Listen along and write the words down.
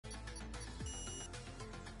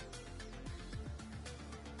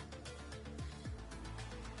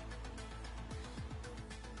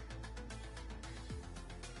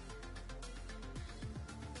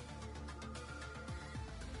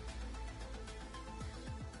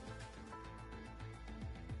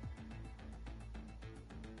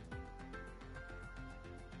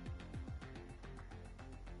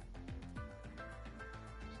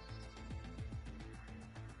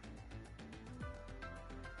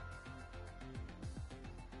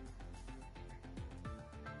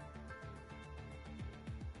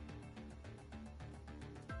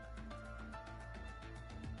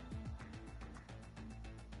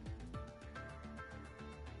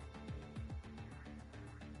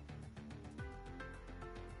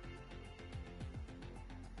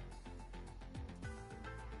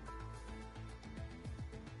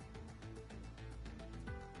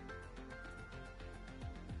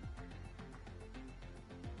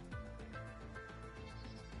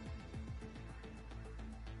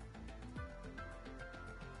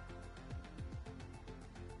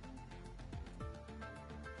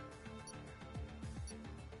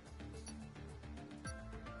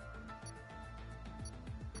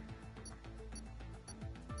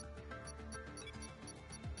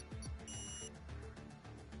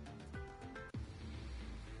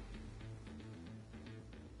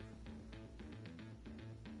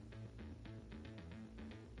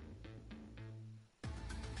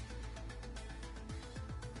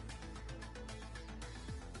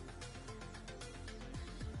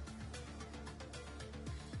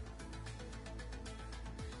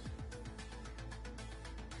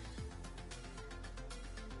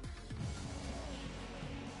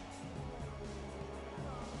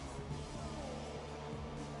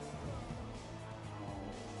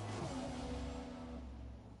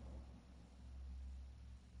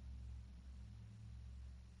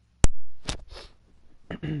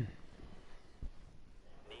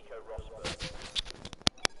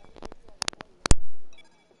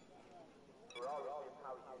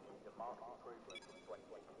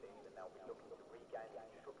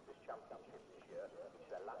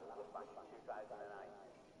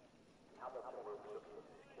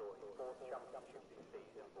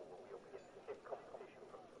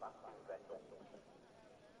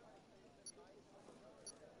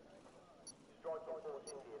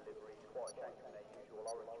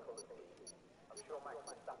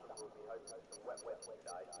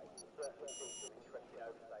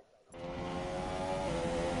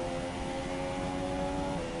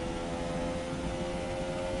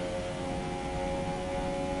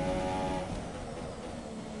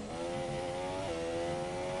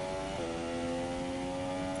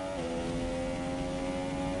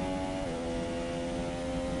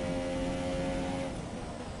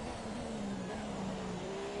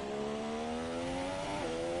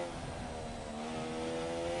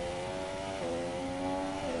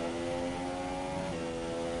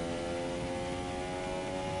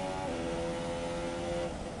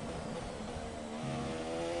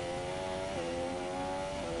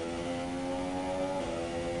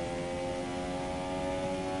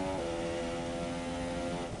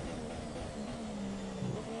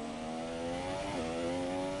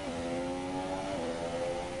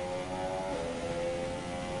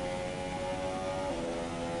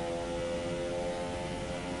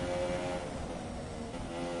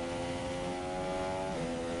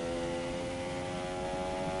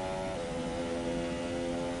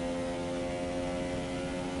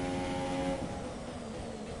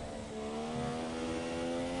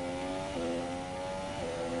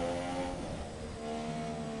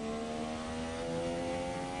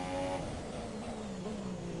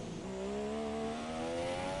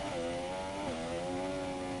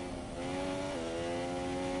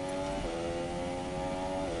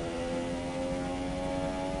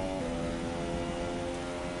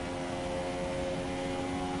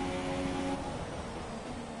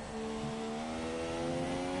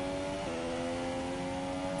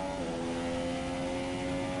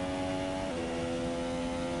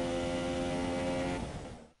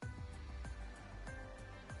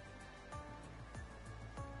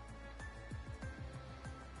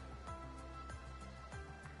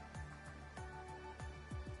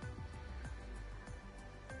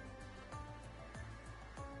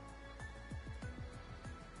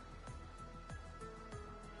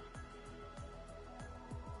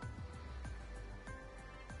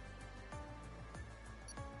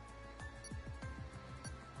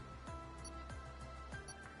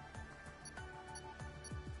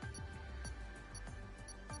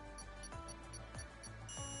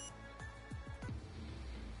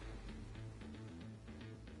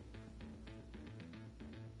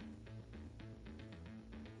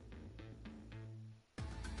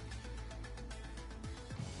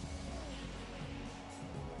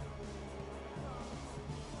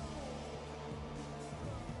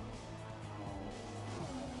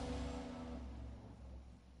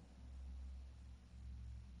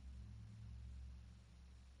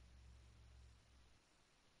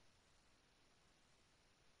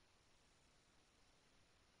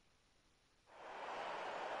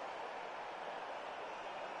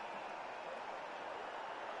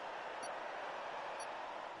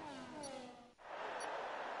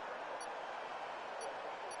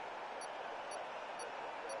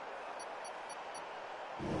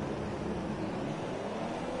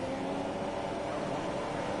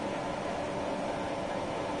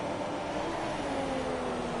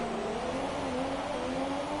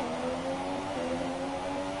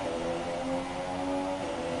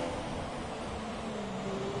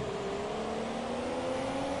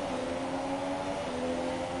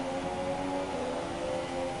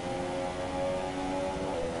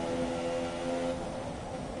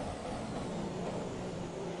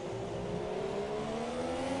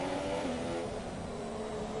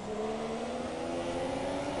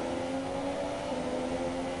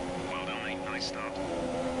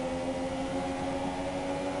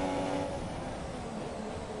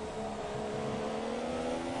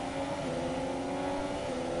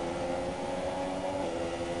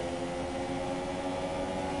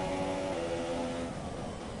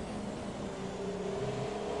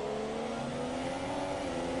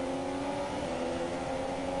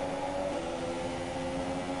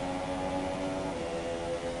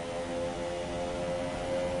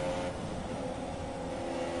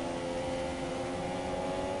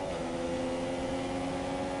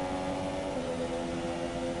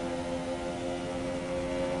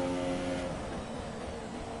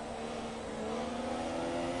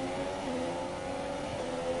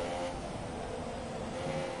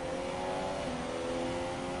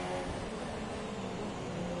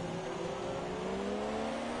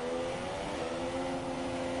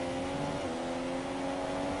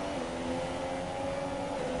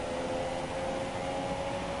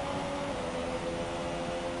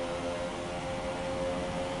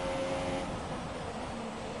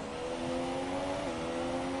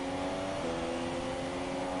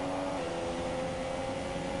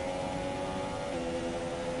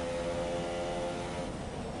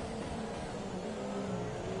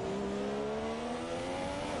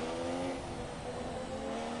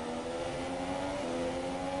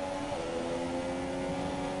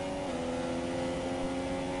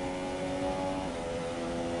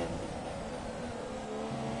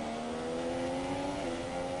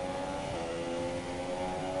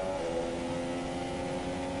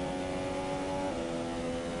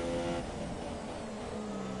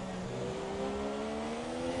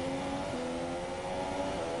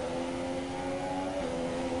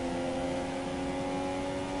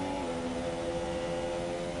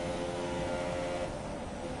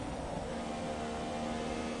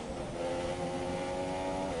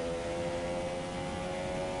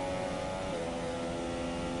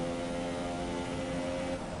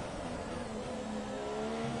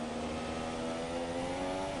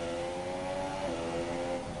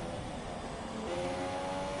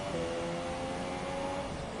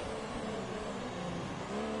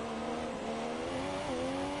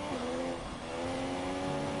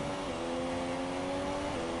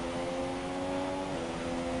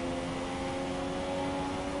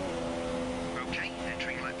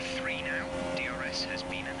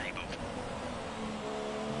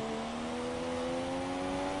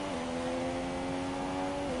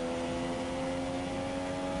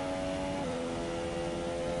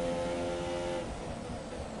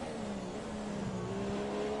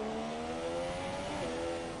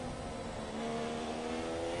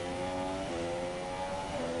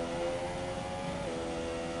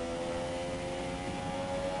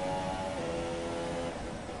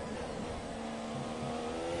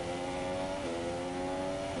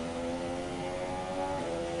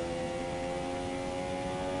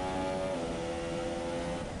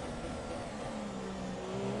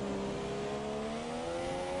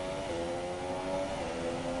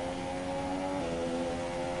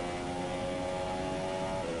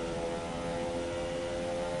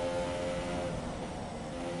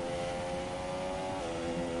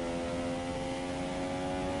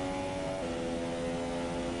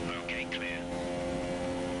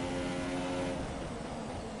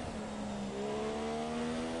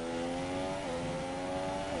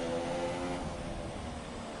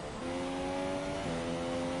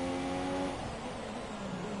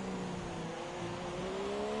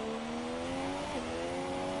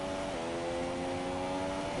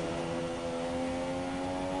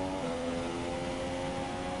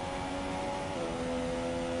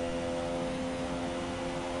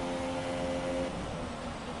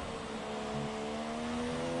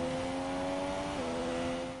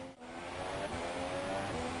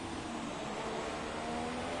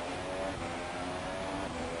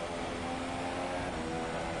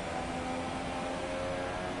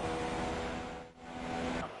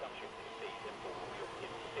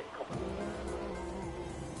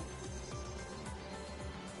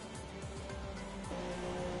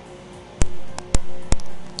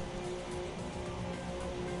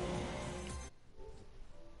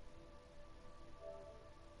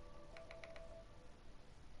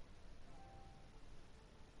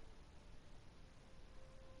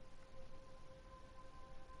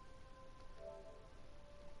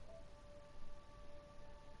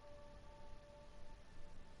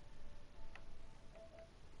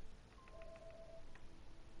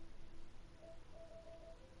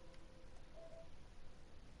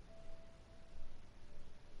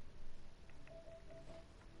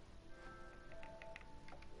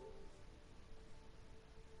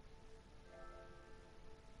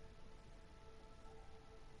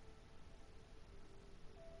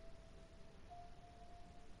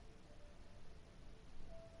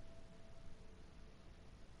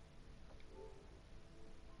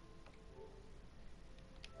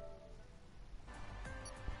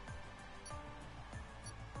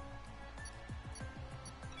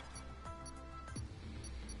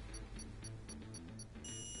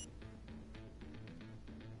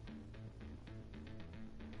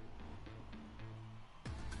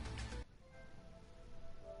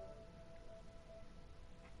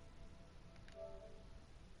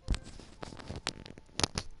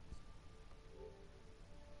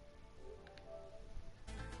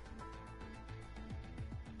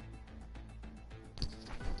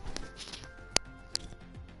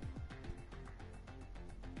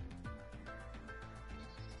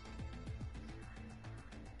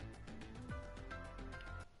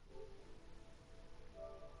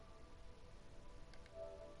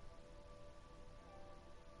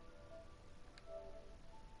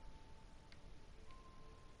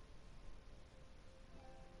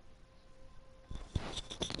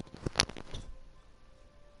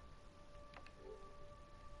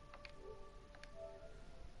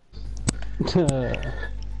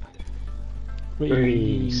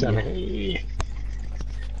370.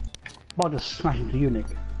 Might just smash into you, Nick,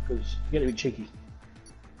 because you get a bit cheeky.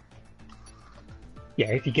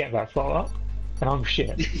 Yeah, if you get that far up, and I'm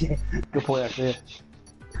shit. Yeah, good point actually.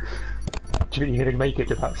 Do you think you're going to make it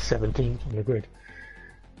to about 17th on the grid?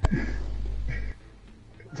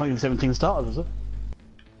 It's not even 17 starters, is it?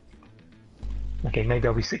 Okay, maybe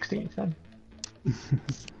I'll be 16th then.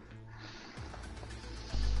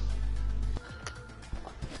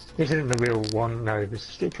 This isn't the real one, no, this is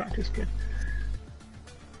still practice good.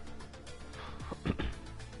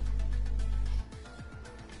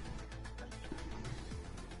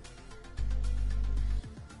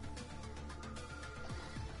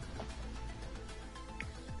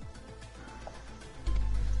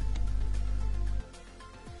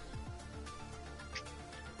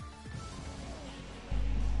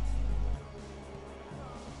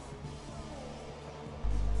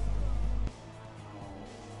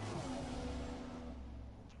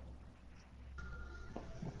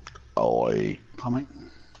 Oi. Comment.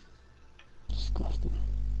 Disgusting.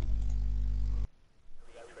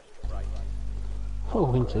 Oh,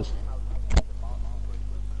 winters.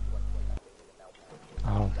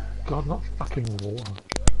 Oh, God, not fucking water.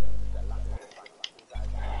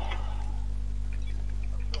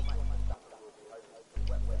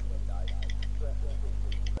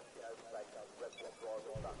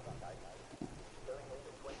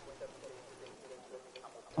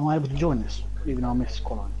 Am I able to join this, even though I missed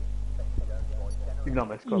Qualy? Even though I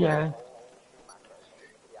missed Qualy. Yeah.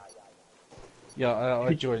 Yeah,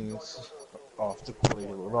 I joined after Qualy,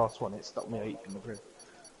 the last one, it stuck me 8th in the grid.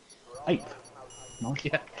 8th? Nice.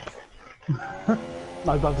 Yeah.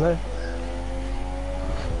 No bugs there.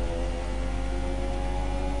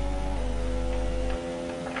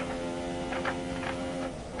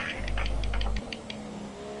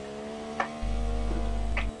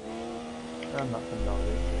 And nothing died.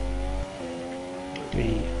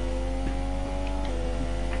 The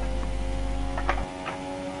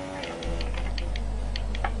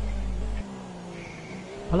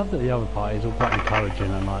I love that the other party is all quite encouraging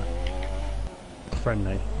and like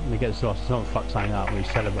friendly. When it gets to us, it's not fuck something up, we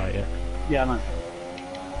celebrate it. Yeah, I know.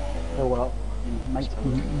 Oh well,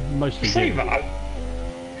 mostly say do. that,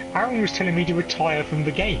 Aaron was telling me to retire from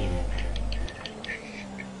the game.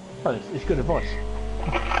 Oh, it's good advice.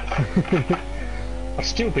 I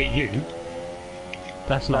still beat you.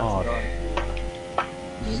 That's not hard.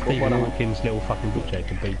 Stephen Hawkins' little fucking bookcheck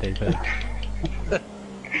can beat DP.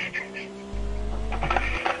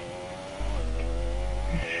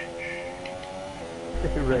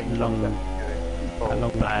 Long, that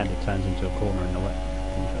long land it turns into a corner in the way.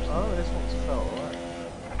 Oh, this one's felt alright.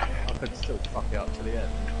 I could still fuck it up to the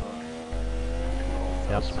end.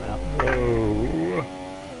 Yeah, I'll spin out. Whoa.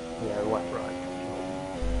 Yeah, left, right.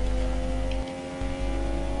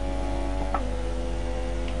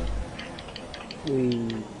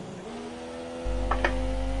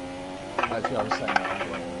 Actually, I was saying that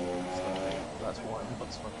I'm running the walls, so that's why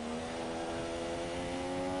not fun.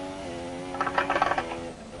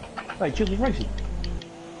 Wait, Jiggly's racing?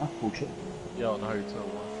 That's bullshit. Yeah, on hotel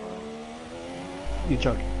Wi-Fi. You're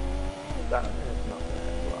joking. That is not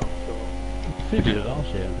there, well, sure. Phoebe did it last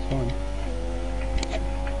year, it's fine.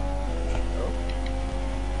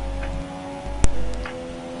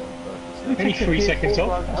 Only 3 seconds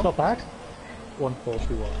off, that's not bad.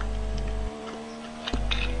 1421.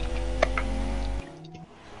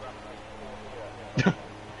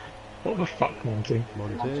 What the fuck, Monty?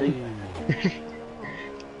 Monty.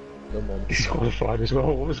 Disqualified as well,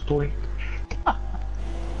 what was the point?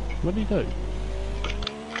 What did he do?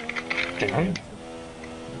 Damn.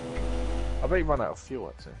 I bet he ran out of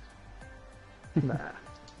fuel, actually. Nah.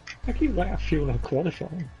 I keep right out fuel on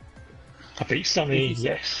qualifying. I beat Sunny,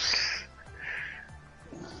 yes.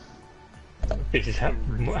 This is how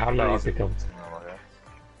low I've become.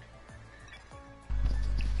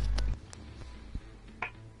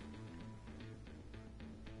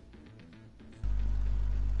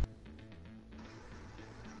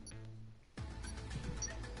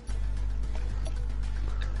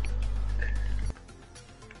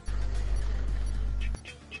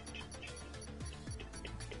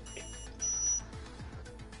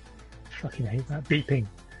 Fucking hate that beeping.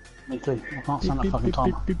 Me too. I can't stand that fucking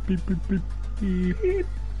timer. Beep, beep, beep, beep, beep, beep.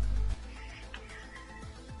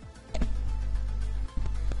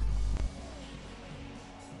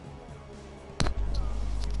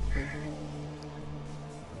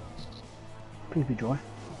 Please be dry.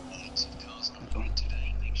 Lots of cars on the grid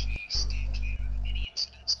today. Make sure you steer clear of any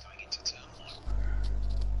incidents going into turn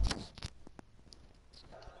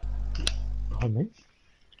 1. Behind me.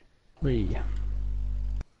 Wee.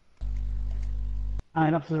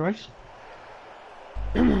 And up for the race.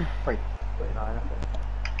 3:39, I think.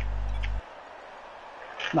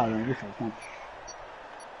 No, you're fine, no.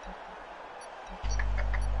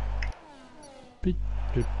 Beep,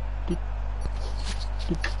 doop, doop,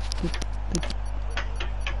 doop, doop, doop.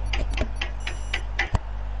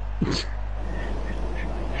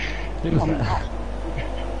 Who was that?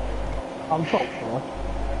 I'm shocked, right?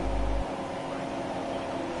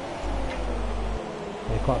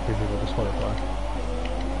 Yeah, quite a few people disqualified.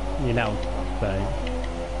 You now, Bay.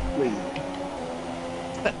 Really?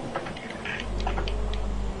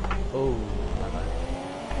 Oh,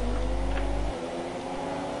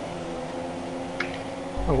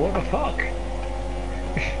 Oh, what the fuck?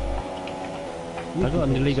 I got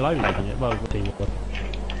an illegal overload on it. Well, what do you want?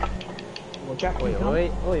 Well, Jack, oi,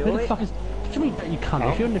 oi, oi, Who the oi. fuck is... What do you mean that you can't?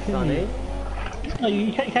 If you're in the film... Sonny. no,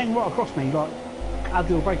 you came right across me, like, how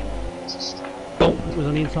do you break it? Oh, it was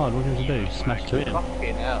on the inside. What did you do? Smash to it.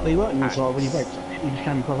 Fucking hell. Well, you weren't inside when you braked. You just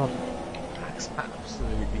came across after. That's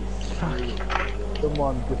absolutely Fuck.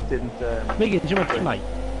 someone just didn't. Megan, do you want to, mate?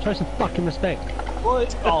 Show some fucking respect.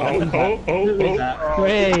 What? Oh, oh, oh, Who is oh. that?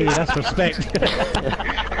 Hey, that's respect.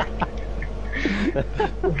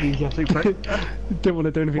 You absolute prick. Didn't want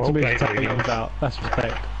to do anything Well to me to played, tell you Williams. about. That's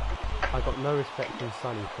respect. I got no respect from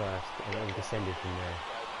Sonny first and then descended from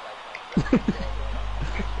there.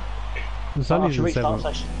 The I Sonny's should in restart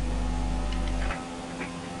seventh. session.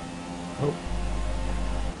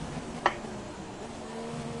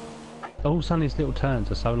 All Sonny's little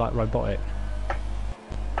turns are so like robotic.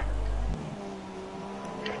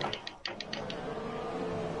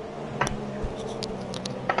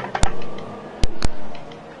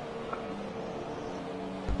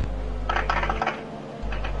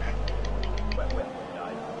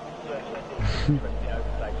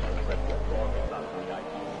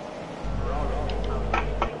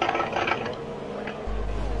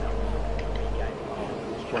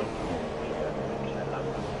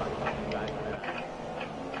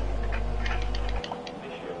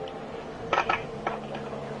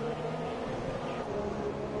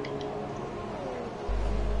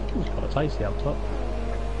 It's quite tasty up top.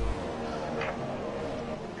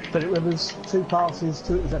 But it was 2 passes,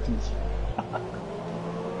 2 interceptions.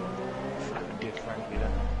 Good, frankly,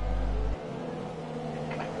 then.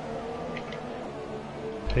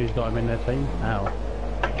 Who's got him in their team? Al.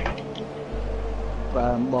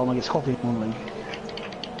 Well, I guess Coffee in one league.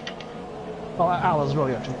 Oh, Al as well,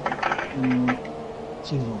 yeah, actually.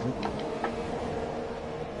 Season of it.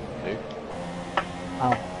 Who?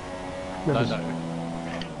 Al. No, Rivers. no.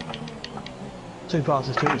 2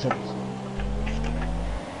 passes, 2 interceptions.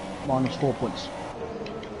 Minus 4 points.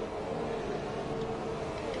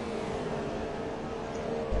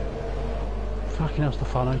 Fucking hell,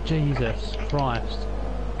 Stefano. Jesus Christ.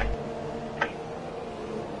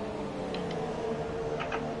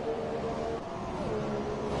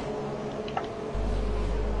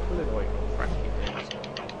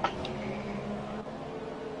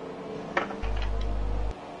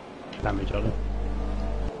 Damage on it.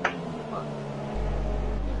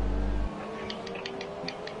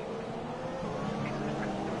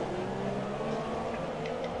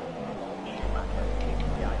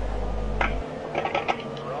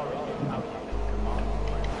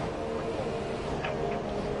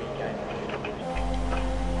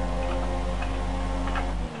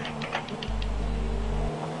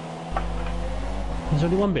 There's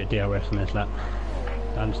only one bit of DRS in this lap.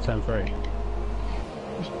 Down to turn 3.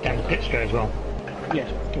 Down the pit straight as well.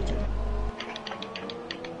 Yes, good.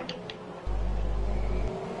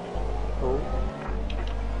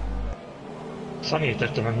 Sonny has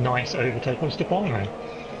just done a nice overtake on Stefano.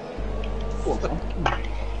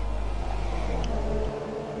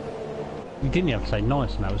 You didn't have to say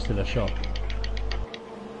nice and that was still a shot.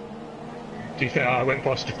 Do you think I went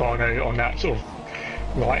past Stefano on that sort of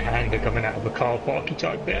right-hander coming out of a car parky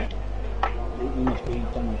type there? You must be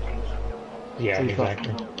done. Yeah, Too fast.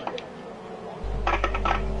 exactly.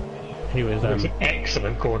 He was There's an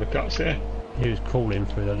excellent corner cuts there. he was crawling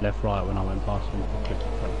through the left right when I went past him.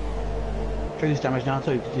 Trees damage now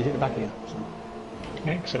too, because you hit the back here. So.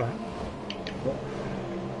 Excellent.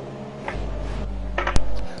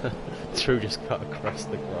 True just cut across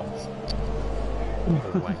the grass.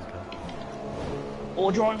 What a wanker.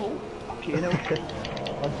 Or drywall. You know.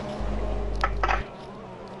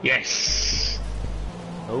 Yes!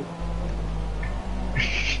 Oh,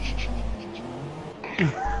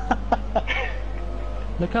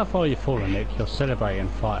 Look how far you've fallen, Nick. You're celebrating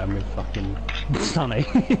fighting with fucking Sonny.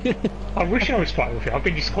 I wish I was fighting with you. I've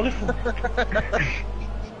been disqualified.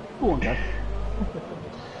 Go on, Dad.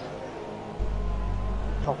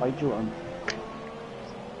 Top 8 you on.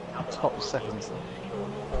 Top seconds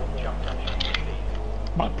though.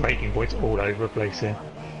 My braking point's all over the place here.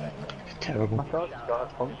 It's terrible. My car just got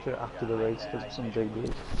a puncture after the race because of some big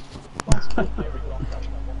news.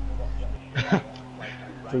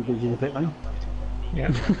 3 gives you the pit lane.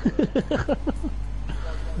 Yeah.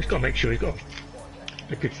 Just got to make sure he's got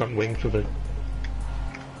a good front wing for the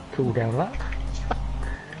cool down lap.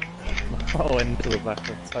 I went into the back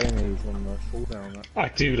of Tony's on the fall down that. I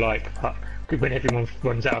do like when everyone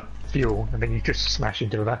runs out of fuel and then you just smash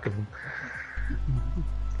into the back of them.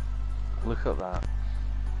 Look at that.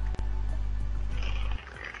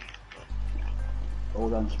 All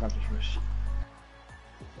done, Spanish Rush.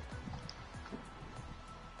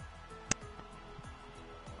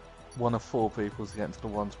 One of 4 people to get into the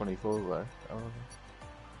 124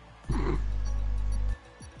 though.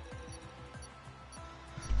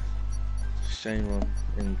 Shame on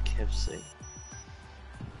in Kevsey.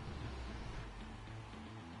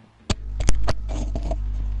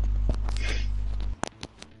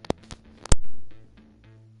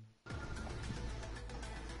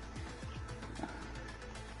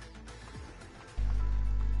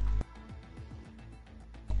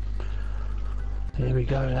 Here we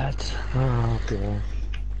go, lads. Oh dear.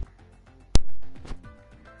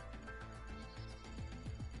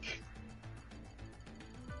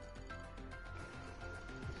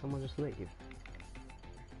 Someone just leave?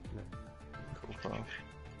 Cool path.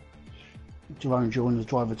 Jerome Jordan is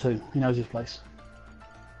driver 2. He knows his place.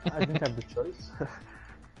 I didn't have the choice.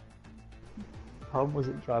 How was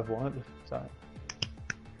it drive 1 at the time?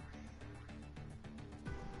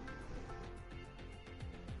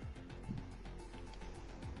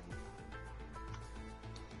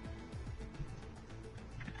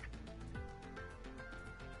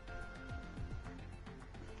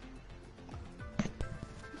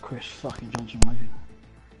 Chris fucking Johnson racing.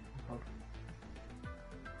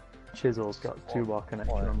 Chisel's got 2 bar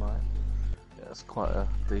connection on mine. Yeah, it's quite a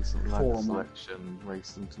decent lag 4 on mine. selection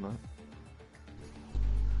racing tonight.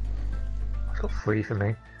 I've got 3 for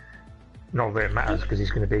me. Not that it matters because he's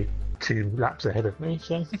going to be 2 laps ahead of me,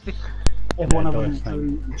 so. Everyone other nice,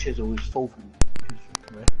 than Chisel is 4th.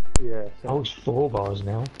 Yeah, so Oh, it's 4 bars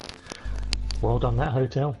now. Well done, that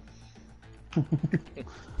hotel.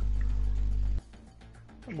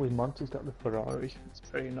 with Monty's got the Ferrari. It's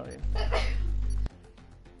very annoying.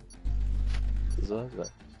 Deserves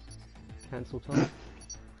it. Cancel time.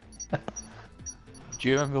 Do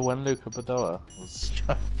you remember when Luca Badoa was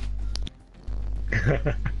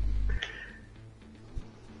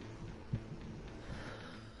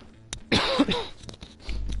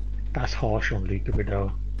That's harsh on Luca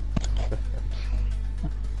Vidal.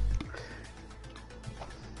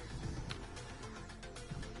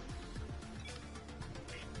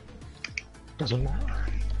 Doesn't matter.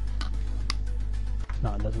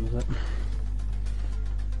 No, it doesn't, does it?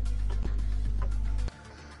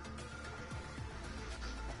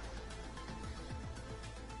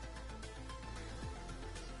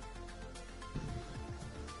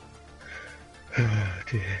 Oh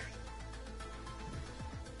dear.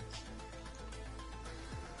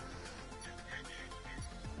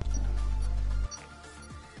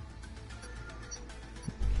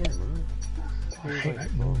 Yeah, man. I hate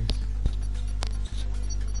that noise.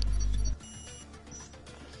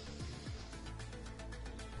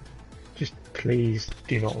 Just please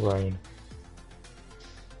do not rain.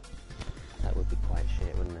 That would be quite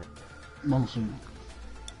shit, wouldn't it? Monsoon.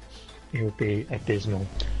 It would be abysmal,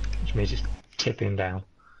 which means it's tipping down.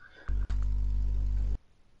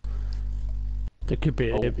 There could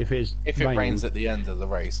be, Oh, if it's if it raining, rains at the end of the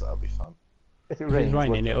race, that'll be fun. If it if it's rains,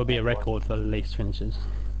 raining, we'll- it'll be a record for least finishes.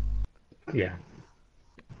 Yeah.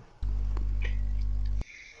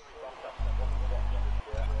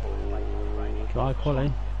 Dry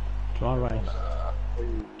quality, dry race.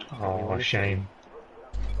 Oh, shame.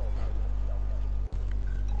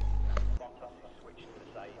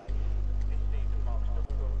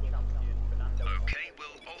 Okay,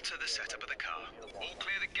 we'll alter the setup of the car. All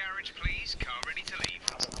clear the garage, please. Car ready to leave.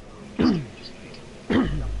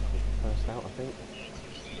 First out, I think.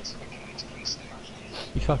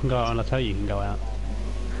 You fucking go out and I tell you you can go out.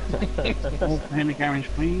 All in the garage,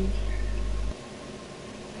 please.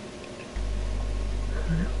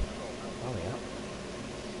 Oh, yeah.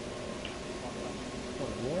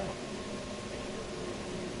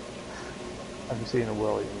 Have you seen a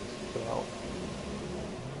Williams go out?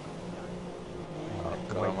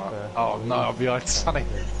 Oh no, I'm behind Sunny.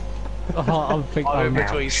 Oh, I'm thinking, I'm in I've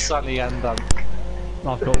between Sunny and got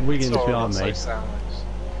Wiggins Sorry, behind I'm me. so sandwiched.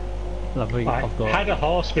 I've I got, had a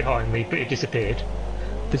horse behind me, but it disappeared.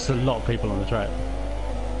 there's a lot of people on the track.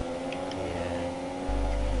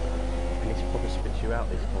 out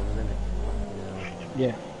this corner, isn't it?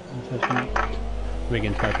 Yeah. Interesting.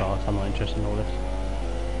 Rigging's go past, I'm not interested in all this.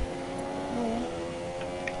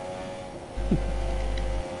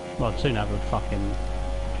 Well, I'd soon have a fucking...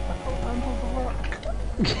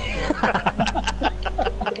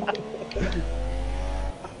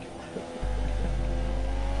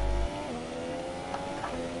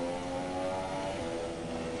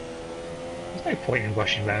 There's no point in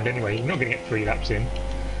rushing round anyway, you're not going to get 3 laps in.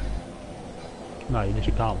 No, you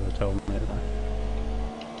literally can't with a 12 minute though.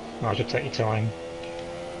 Might as well take your time.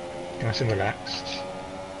 Nice and relaxed.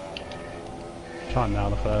 Try and nail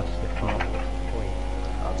the first, if not. I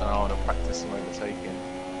don't know, I want to practice some overtaking.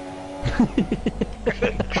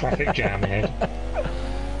 Traffic jam ahead.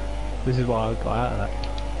 This is why I got out of that.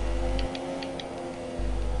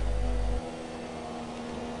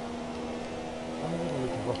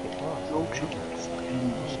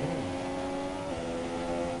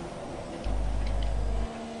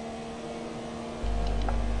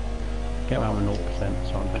 Get around with 0%,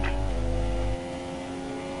 so I'm good.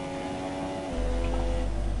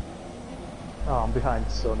 Oh, I'm behind,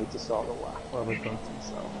 so I need to start the lap. Well, we've done to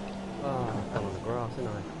myself. Oh, I fell on the grass,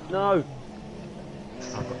 didn't I? No!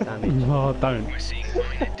 I've got damage. Oh, don't.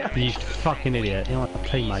 You fucking idiot. You're like a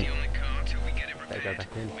teammate. Better go back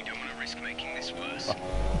in. We don't want to risk making this worse.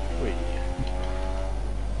 Wait.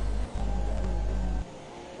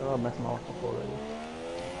 Oh, I'm messing off already.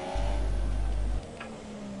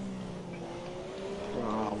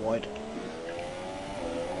 Ah, wide.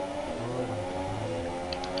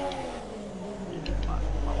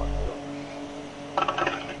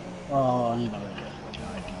 Oh, you know.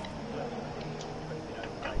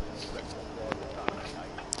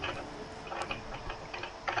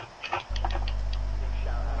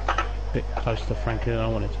 Bit close to Frankie than I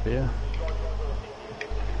wanted to be. Yeah.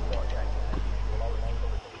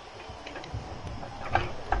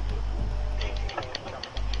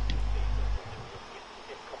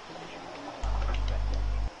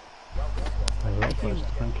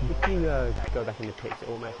 If you go back in the pits, it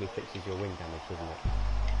automatically fixes your wing damage, doesn't it?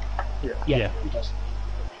 Yeah. It does.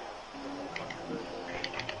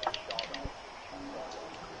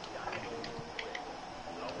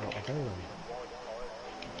 What are they on?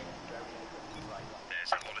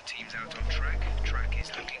 There's a lot of teams out on track. Track is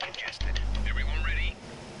looking congested. Everyone ready?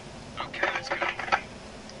 Okay, let's go.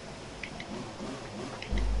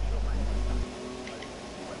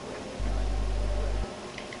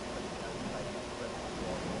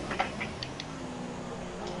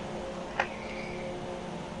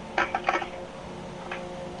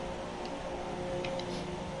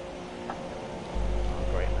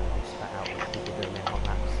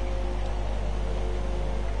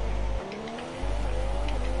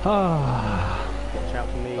 Ah. Watch out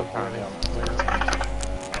for me. Apparently I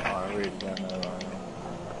really don't know right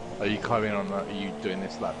now. Are you climbing on that? Are you doing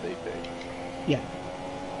this lap, DP? Yeah.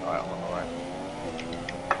 Alright, I'm on the right.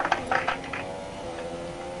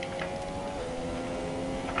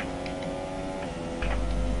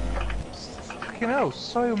 Fucking hell,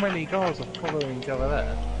 so many cars are following each other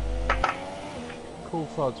there.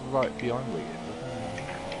 Coulthard's right behind me.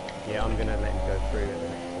 Yeah, I'm gonna let him go through at the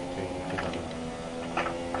next opportunity because I'm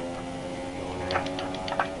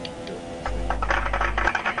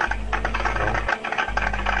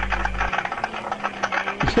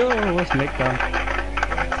Oh, what's Nick done?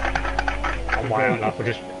 On my own lap, I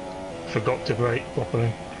just forgot to brake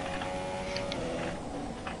properly.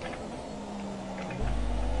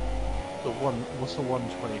 What's the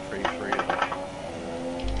 123.3?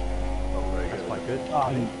 Oh, very That's good. quite good. Oh,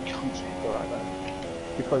 you can't see it. Alright then.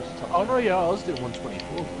 You're close to top. Oh no, yeah, I was doing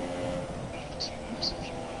 124.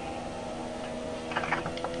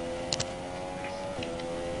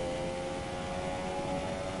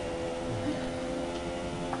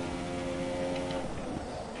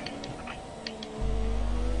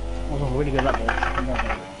 Was a really good lap there.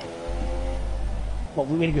 Well,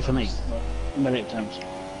 really good for me, but in relative terms.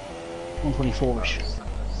 124-ish.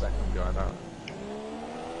 Second going out.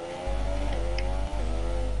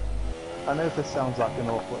 I know this sounds like an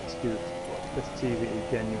awful excuse, but this TV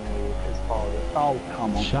genuinely is harder. Oh,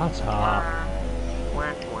 come on. Shut up.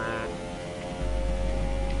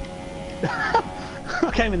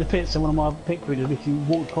 I came in the pits and one of my pit crew just literally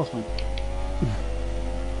walked across me.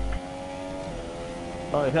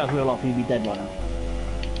 Oh, if that was real life, he'd be dead right now.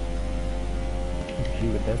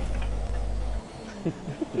 You were dead.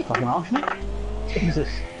 You fucking arse me. Jesus.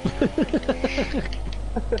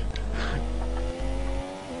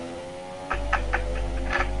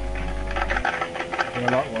 Yeah,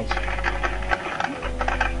 likewise.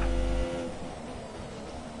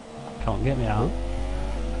 Can't get me out.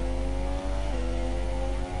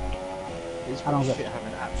 just How long got is it? shit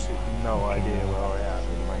having absolutely no idea where I am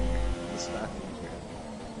in the standings.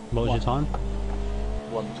 What was your time?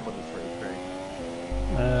 1:23.3.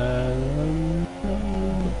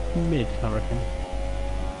 Mid, I reckon.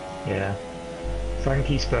 Yeah.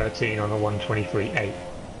 Frankie's 13 on a 1:23.8.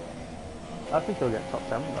 I think he'll get top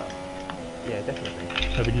 10 with that. Yeah, definitely.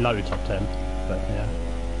 It'll be low top 10, but yeah.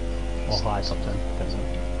 Or high top 10, depends on.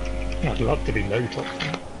 I'd love to be low top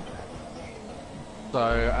 10.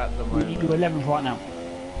 So at the moment, You're 11th right now.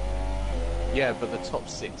 yeah, but the top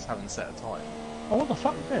 6 haven't set a time. Oh, what the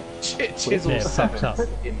fuck is it? Chisel's Yeah, fucked up.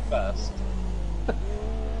 7th in first.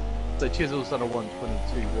 So Chisel's done a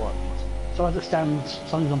 1:22.1. So as it stands,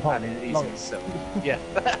 Sonny's on pole. And he's Log in it. 7th. Yeah,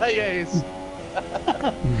 yeah, he's.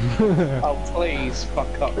 Oh please, fuck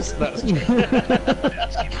up. So that's true.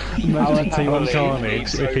 Imagine T1 happily Carnage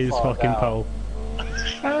so if he's far fucking down. pole.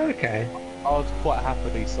 Oh, okay. I would quite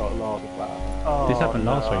happily start laughing about it. Oh, This happened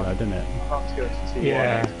last no. week though, didn't it? I'll have to go to T1.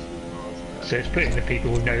 Yeah. So it's putting the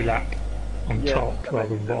people with no lap on Yeah, top that rather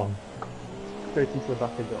than makes bottom. Straight into the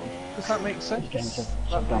back of John. Does that make Game's sense?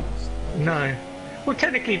 shut That down. makes- No. Well,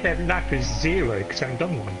 technically their lap is 0 because I haven't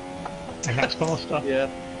done one. And that's faster. Yeah.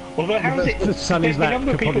 Although how is it Sonny's the lap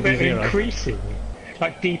number of could people probably that be are 0. increasing?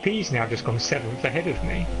 Like DP's now just gone 7th ahead of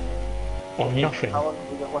me. On nothing. How long have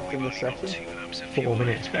we got left in this session? 4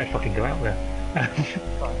 minutes, better fucking go out there. I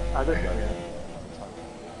don't know yet.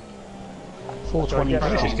 420. Yeah,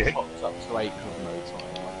 This is good. Pops up to 8 of no time.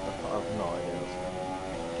 I have no idea.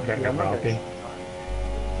 I don't know where I'll be.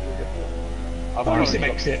 I've At least it only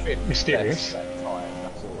makes got it fifth mysterious. best that time,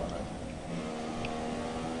 that's all I know.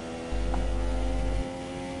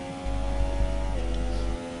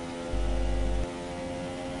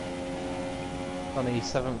 Sonny,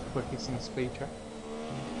 7th quickest in the speed track.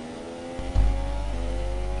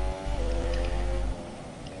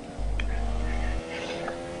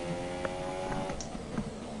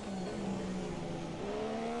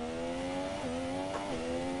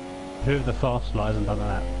 Who of the fast lies and done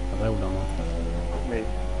that? Have they all done Me.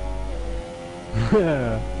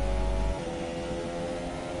 that?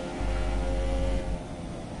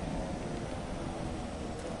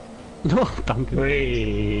 Oh, Duncan.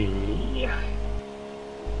 Whee.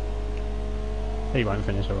 He won't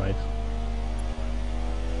finish a race.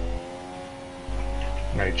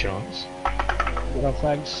 No chance. Good off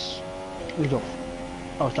flags. Who's off?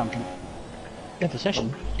 Oh, it's Duncan. Yeah, for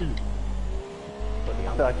session.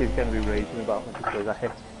 I feel like he's going to be raging about me because I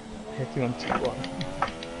hit him on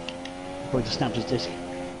T1. Probably just snapped his disc.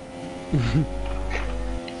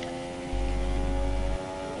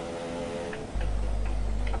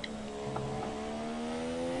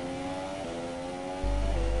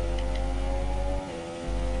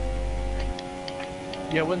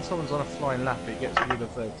 Yeah, when someone's on a flying lap, it gets rid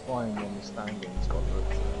of their time on the standings. Got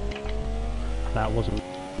That wasn't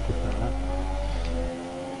good for that.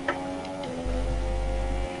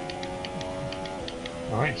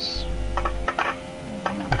 Nice.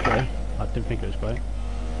 Okay. I didn't think it was great.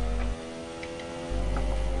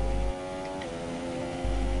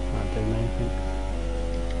 Not doing anything.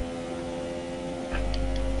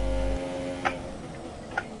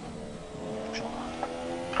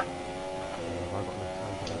 Have I got enough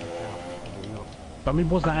time to work it out? Probably not. But I mean,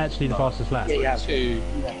 was that actually the fastest lap? Yeah, two.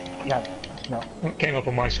 yeah. No. It came up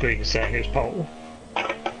on my screen saying it was pole.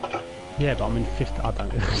 Yeah, but I'm in 15th. I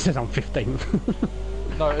don't. It says I'm 15th.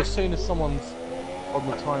 No, as soon as someone's on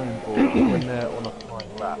the timing board, when they're on a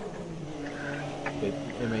flying lap,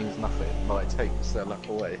 it means nothing. Like, it takes their lap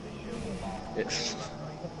away. It's.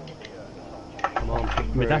 Come on. I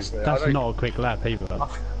mean, that's not a quick lap either.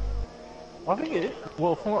 I think it.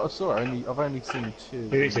 Well, from what I saw, I've only seen two.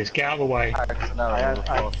 Who is this? Get out of the way. I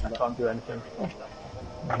can't do anything.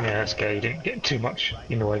 Yeah, that's good. You didn't get too much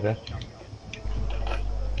in the way there.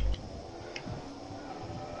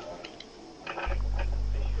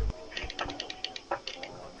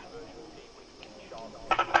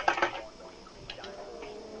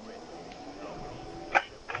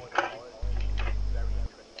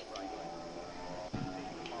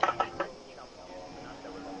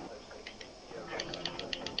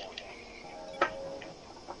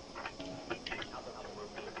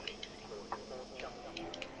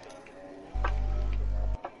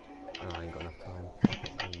 Oh, I ain't got enough time.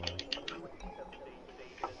 Never mind.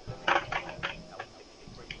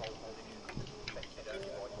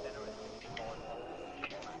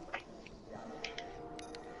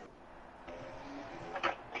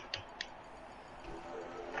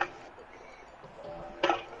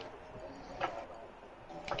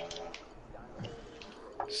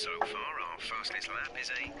 So far, our fastest lap is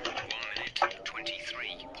a 1 minute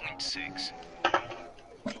 23.6.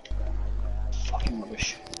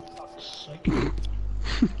 Rubbish. Sake.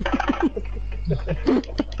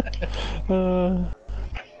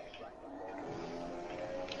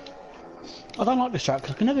 I don't like this track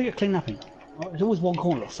because I can never get clean lapping. There's always one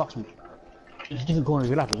corner that fucks me. There's a different corner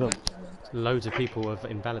every lap as well. Loads of people have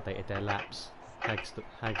invalidated their laps. Hags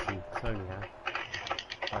and Tony have.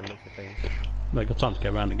 By the looks of things. They got time to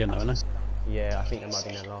get around again though, haven't they? Yeah, I think that might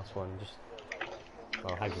be their last one. Just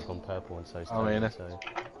well, Hags has gone purple and so's Tony. mean, So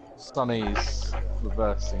Sonny's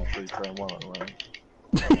reversing through turn 1 at the moment.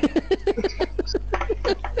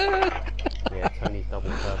 yeah, Tony's double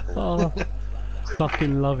purple. Oh,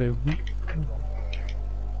 fucking love him.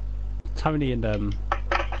 Tony and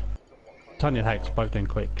Hags both doing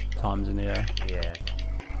quick times in the air. Yeah.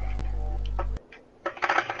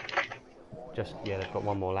 Just yeah, they've got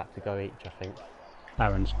one more lap to go each, I think.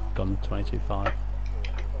 Aaron's gone 22.5.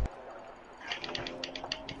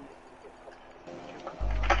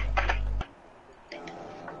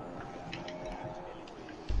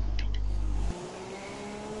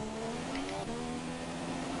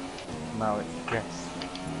 Now it's guess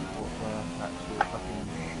what the actual fucking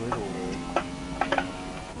riddle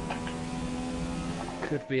is.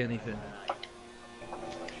 Could be anything.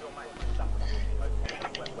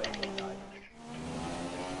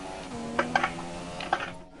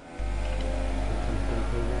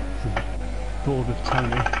 Bored with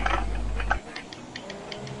Tony.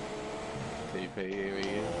 TP, here he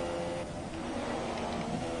is.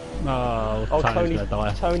 Oh, Oh, Tony's gonna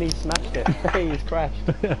die. Tony smashed it. He's crashed.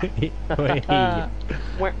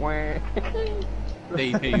 Wah, wah.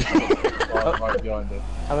 DP's right behind him.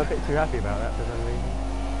 I'm a bit too happy about that for some reason.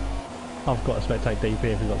 I've got to spectate DP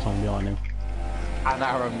if he's got someone behind him. And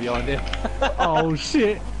Aaron behind him. Oh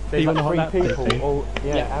shit! There's Even like on three that people. 50. All,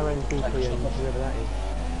 yeah, Yeah. Aaron, DP, and whoever that is.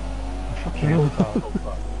 Fucking hell.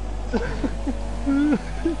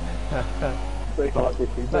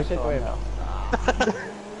 Smash it for him.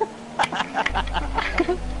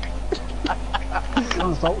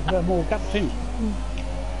 One fault, there are more gaps in.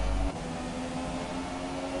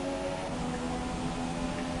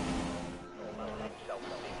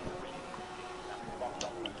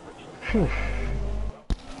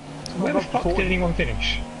 Where the fuck did anyone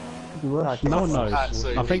finish? No one knows.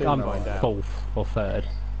 Absolutely I think I'm no idea. 4th or 3rd.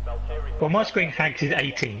 Well, my screen Hags is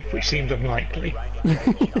 18th, which seems unlikely.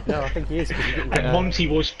 No, I think he is because he didn't get And Monty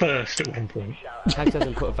was first at one point. Hags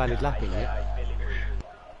hasn't put a valid lap in yet.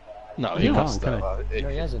 No, he he can't, must can have. No,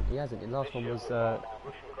 he hasn't. He hasn't. The last one was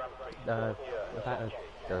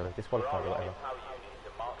disqualified or whatever.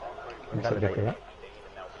 Invalidated.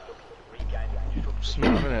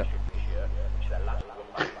 Smart, isn't it?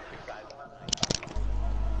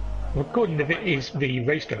 Well, according to the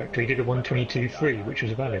race director, he did a 1:22.3, which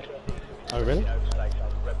was valid. Oh, really?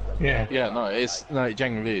 Yeah, Yeah, no, it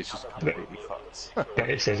genuinely is just completely fucked. but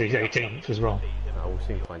it says he's 18th as well. Oh, we'll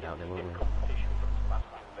soon find out then, won't we?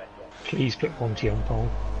 Please put Monty on pole.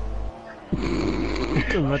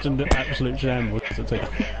 Imagine the absolute shambles it takes.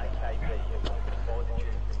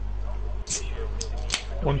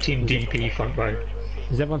 One team DP front row.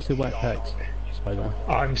 Is everyone still wearing packs? Supposedly.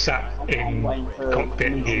 I'm sat in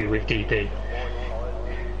cockpit view with DP.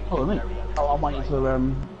 Hold on a minute. Oh, I'm waiting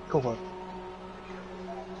for cover.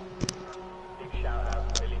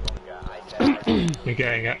 We're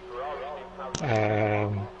going at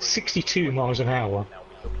 62 miles an hour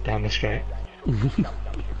down the straight.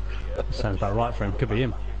 Sounds about right for him. Could be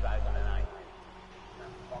him.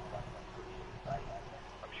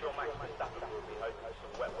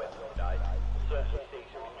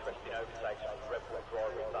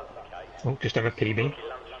 Oh, just have a PB.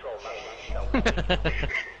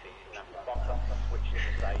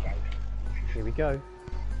 Here we go.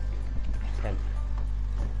 10.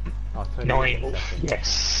 Oh, 9.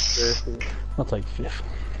 Yes. I'll take 5th.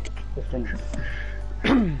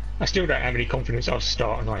 15. I still don't have any confidence I'll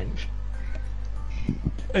start 9th.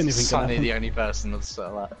 Anything Sonny, can the only person that's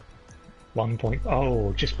that. 1 point.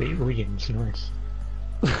 Oh, just beat Williams. Nice.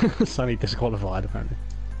 happen. Sonny disqualified apparently.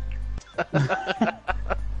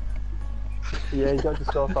 Yeah, he got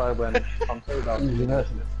disqualified when I'm told about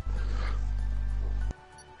University.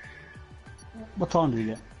 What time did you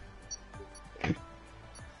get?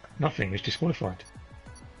 Nothing. He was disqualified.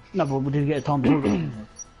 No, but we didn't get a time before that.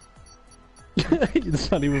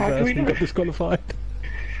 Sonny How do we reversed and know? got disqualified.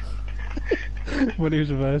 When he was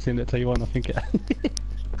reversing at T1, I think it.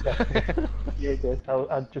 Yeah, he did.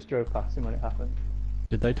 I just drove past him when it happened.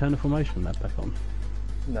 Did they turn the formation map back on?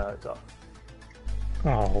 No, it's off.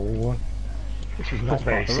 Oh, this is not That's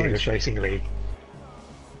very part of the serious racing league.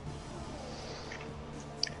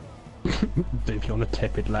 If you're on a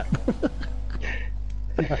tepid lap.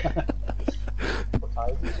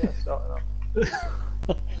 Yeah, starting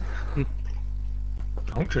off.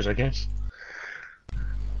 Ultras, I guess.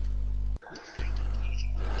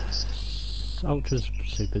 Ultras,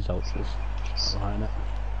 supers, ultras. Alright, innit?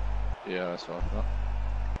 Yeah, that's what I thought.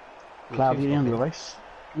 Cloudy at the end of the race.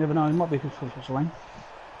 You never know, it might be good for some rain.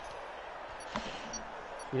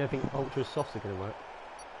 You don't think ultra softs are going to work?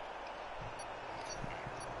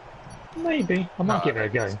 Maybe. I might give it a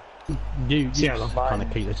go. You See how long. kind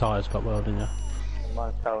of keep the tyres quite well, didn't you?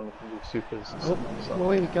 Mine's telling me to do supers. Oh,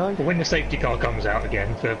 well, here we go. But when the safety car comes out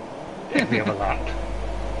again for every other lap,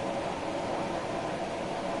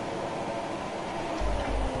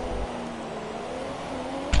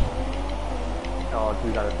 Oh,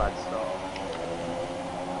 we got a bad start.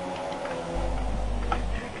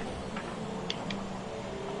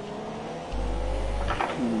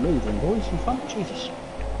 Moving, boys, in front, Jesus. Is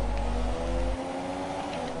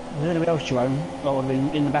there anybody else, Jerome? Oh,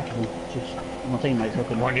 in the back of them, just my teammates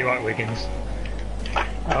looking. mind you right, Wiggins.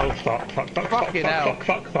 Oh, fuck, fuck, fuck, fuck, Fucking hell.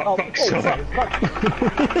 fuck, fuck, sorry.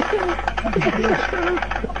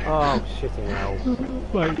 Oh, shitting hell.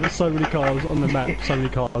 Mate, there's so many cars on the map, so many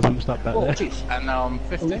cars mixed up back Oh, there. jeez. And now I'm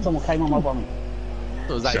 15. Someone came on my bottom.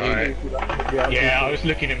 Was that Sorry. you? Yeah, I was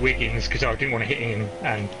looking at Wiggins because I didn't want to hit him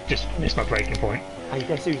and just miss my braking point. And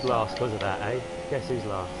guess who's last because of that, eh? Guess who's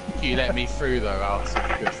last? You let me through though, out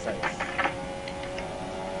of good faith.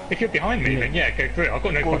 If you're behind me, then yeah, go through it. I've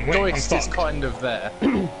got no Well, fun waiting. I'm Joyce is fucked. kind of there.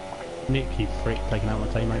 Nick, you prick, taking out my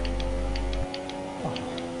teammate.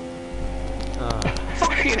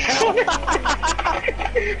 Fucking hell!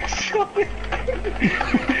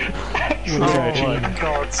 Oh my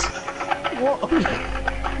god.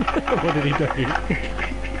 What did he do?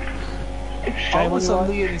 I was on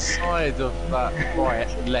the inside of that right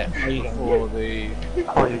left before the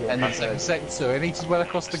NZ sector and he just went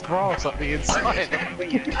across the grass up the inside.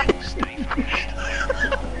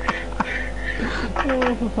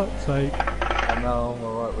 Oh, for fuck's sake. And now my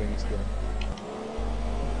right wing's gone.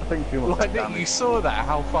 I think too much Like, Nick, you saw that,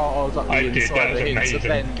 how far I was up the I did, inside that was of him to amazing.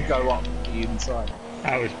 then go up the inside.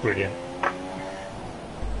 That was brilliant.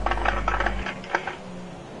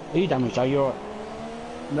 Are you damaged, Joe? You're alright?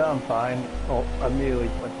 No, I'm fine. Oh, I nearly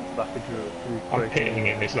went into back of Drew. I'm pitting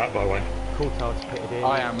in this lap, by the way. Coulthard's pitted in.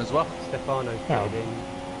 I am as well. Stefano's Oh. pitted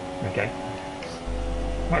in. Okay.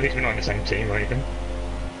 Well, at least we're not in the same team or anything.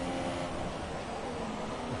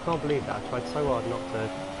 I can't believe that. I tried so hard not to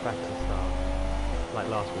crash at the start. Like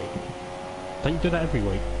last week. Don't you do that every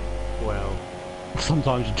week? Well,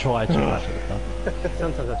 Sometimes you try to crash it.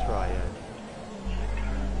 sometimes I try, yeah.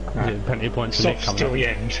 Yeah, plenty of points for Nick Soft coming till up. the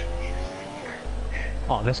end.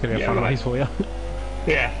 Oh, that's going to be a Yeah, fun right. race for you.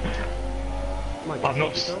 Yeah. Might get I'm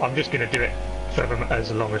not. something I'm just going to do it for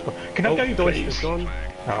as long as possible. Can I Oh, go, Doyce please? has gone.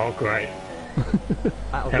 Oh, great.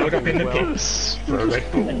 Out of Held up in the well, pits for a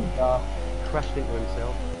Red Bull. crashed into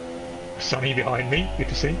himself. Sunny behind me. Good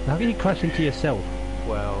to see. How can you crash into yourself?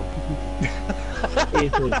 Well, he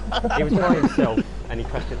was by himself and he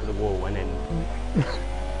crashed into the wall and then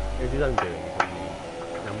it was his own doing.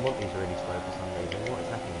 Now Monty's really slow for some reason. What is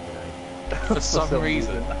happening today? For some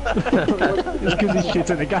reason. It's because he's shit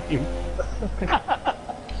at the game.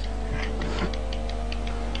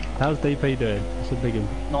 How's DP doing? It's a big one.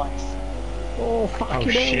 Nice. Oh, fuck Oh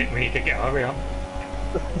shit! We need to get hurry up.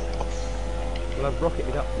 Well, I've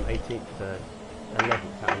rocketed up from 18th to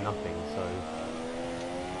 11th out of nothing, so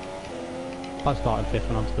I started 5th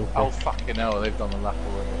and I'm still 5th. Oh fucking hell, they've done a lap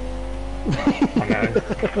already. I know.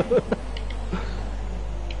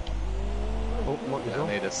 oh, Monty's I off.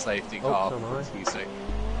 need a safety Oh, car so am I. for T6.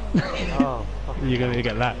 Oh, fuck. You're going to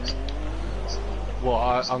get lapped. Well,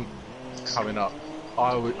 I'm coming up.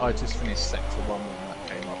 I just finished sector 1 when that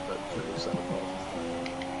came up at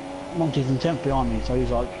 7:00. Monty's in 10th behind me, so he's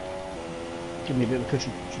like, give me a bit of a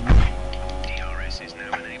cushion. DRS is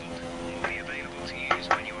now enabled. Will be available to use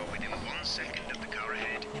when you are within 1 second of the car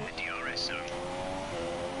ahead in the DRS zone.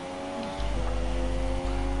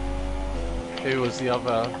 Who was the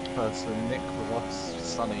other person? Nick with us,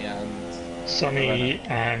 Sunny and... Sunny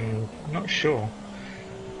and not sure.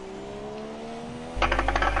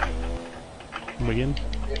 Wiggins.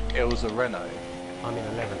 It was a Renault. I'm in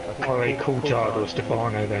 11th. I think Or a Coulthard- Coulthard or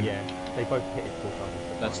Stefano then. Yeah, they both pitted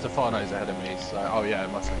Coulthard. No, Stefano's ahead of me, so... Oh yeah,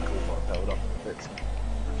 it must have been Coulthard held up a bit.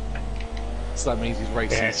 So that means he's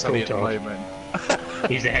racing Yeah, it's Sunny at the Coulthard.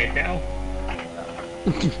 moment. He's ahead now.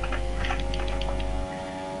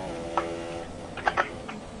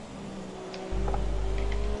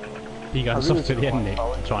 You going soft to the end, Nick?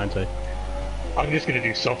 Trying to. I'm just going to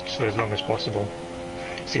do softs for as long as possible.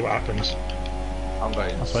 See what happens. I'm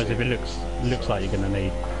going I suppose if it looks like you're going to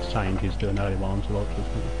need changes, do an early one to ultras.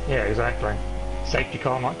 Yeah, exactly. Safety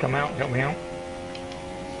car might come out, help me out.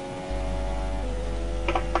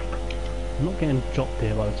 I'm not getting dropped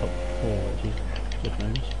here by the top 4, which is good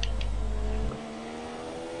news.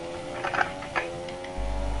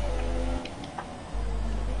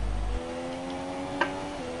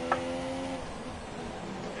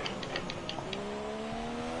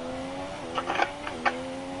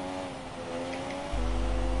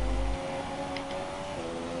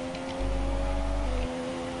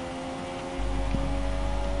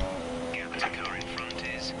 Gap to car in front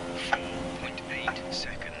is 4.8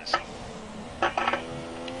 seconds.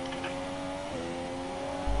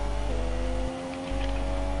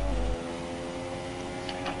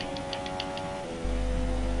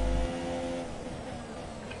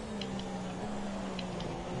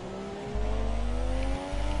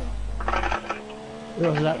 Who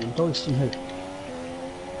else is that one? Doist and who?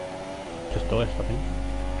 Just Doist, I think.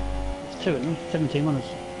 It's 2 of them, 17 runners.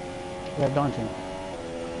 We have 19.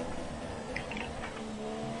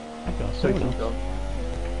 Okay, I saw Second them. done.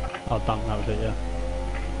 Oh, Dunk, that was it, yeah.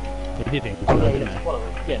 He did it, Oh, yeah, didn't yeah. he? Well,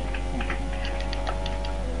 yeah.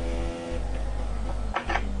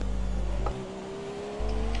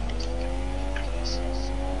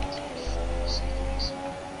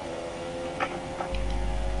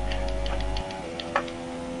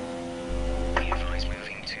 Be advised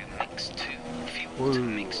moving to mix 2. Fuel to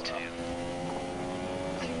mix 2.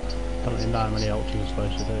 Don't really know how many ultras are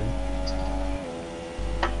supposed to do.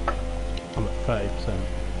 I'm at 30%.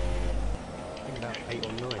 I think about 8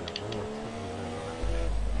 or 9. I don't know.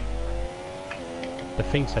 The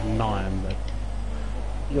thing said 9, but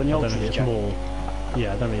You're on the I don't ultras, think it's Jack. more.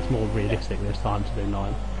 Yeah, I don't think it's more realistic this time to do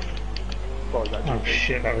 9. Well, that's Oh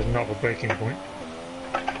shit, that was not a breaking point.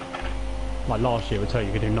 Like last year, it would tell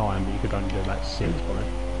you could do 9, but you could only do about 6 on it.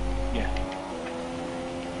 Yeah.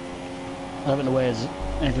 I don't know where's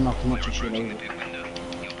anything I can We're watch this shit approaching the over. pit window.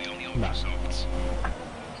 You'll be on the No. ultra softs.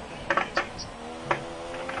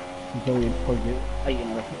 Probably do 18, I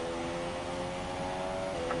reckon.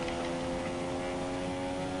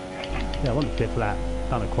 Yeah, I went to 5th lap,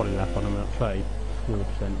 done a quality lap on them at 34%,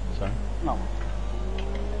 so. No.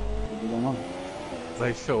 What are you going on?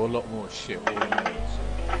 They show a lot more shit all in there.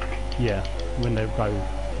 Yeah, when they go,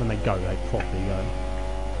 they properly go.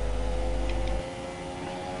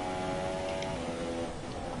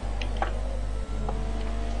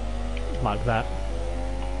 Like that.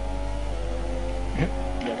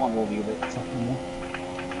 Yeah, one will be a bit fucking more.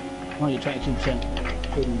 Only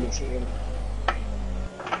 22%. Couldn't get shit in.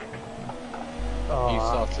 You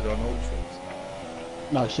started on ultras.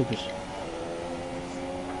 No, supers.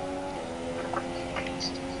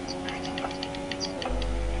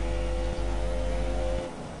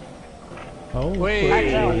 Oh, Whee!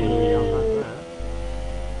 whee!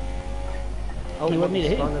 Oh, You want me to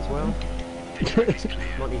hit Monty's him? as well.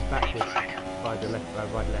 Monty's backwards. By the left,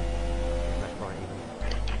 right, left. Left, right,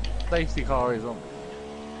 even. Safety car is on.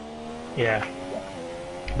 Yeah.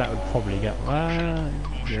 That would probably get. Yeah.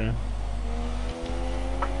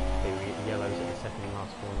 The yellows at the second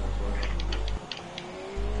last corner as well.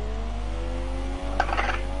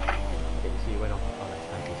 Didn't see you went off. Oh, that's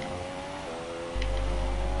Hankey's car.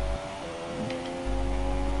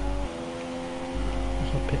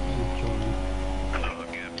 What's our pit join? Lower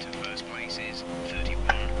gap to first place is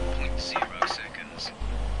 31.0 seconds.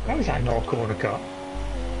 How is that not a corner cut?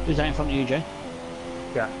 Who's that in front of you, Jay?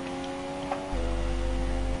 Yeah.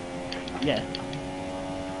 Yeah.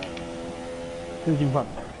 Who's in front?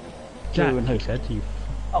 Jack, Who and who? he said. You.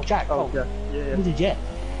 Oh, Jack. Oh, yeah. Yeah, Who did Jet?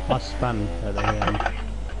 I spun at the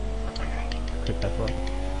quick left right.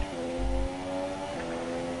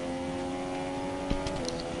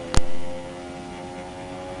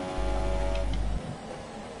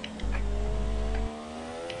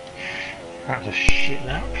 That was a shit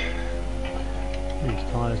lap. These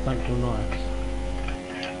tyres don't feel nice.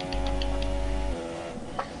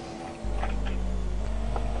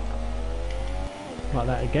 Like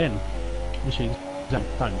that again. This is. Don't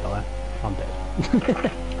die. I'm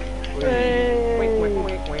dead.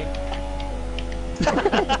 Wait, wait.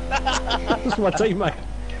 That's my teammate.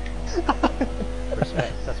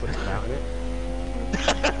 Respect, that's what it's about, isn't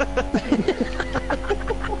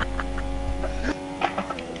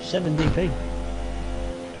it? 7 DP.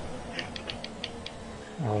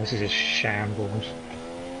 Oh, this is a shambles.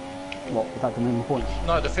 What, without the minimum points?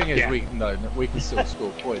 No, the thing is, Yeah. we can still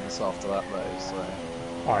score points after that though. So,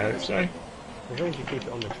 I hope so. As long as you keep it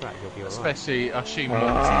on the track, you'll be alright. especially Ashim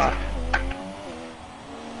Ah. Monty.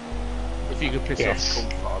 If you could piss Yes. off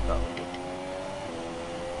Coulthard, that would be.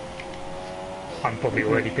 I'm probably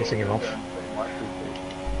already pissing him off. Okay,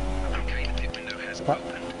 the pit window has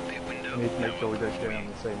opened. Pit window We need to make sure we don't go on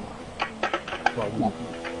the same. Well, No.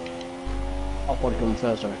 I'll probably go on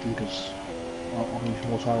Thursday, I reckon, because I'll lose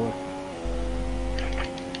more time.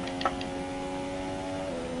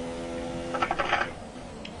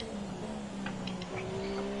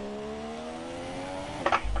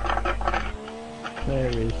 There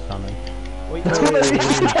is Sunny.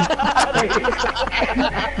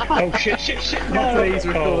 Oh shit, no! Please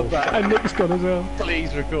record that. And Nick's gone as well.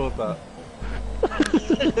 Please record that.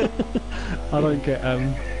 I don't get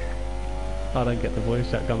the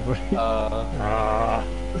voice chat come through.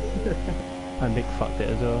 And Nick fucked it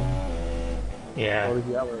as well. Yeah. What was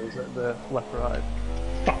the other? Is it the left right?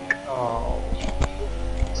 Fuck. Oh.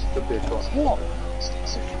 It's the big one. What?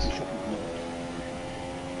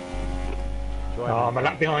 Oh, I'm a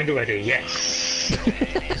lap behind already, yes!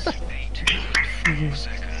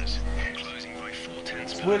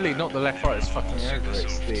 It's weirdly not the left right, it's fucking over.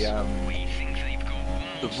 It's the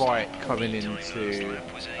right coming into the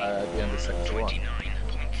end of sector 1.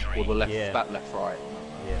 Or the left, Yeah. that left right.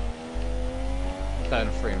 Yeah. Turn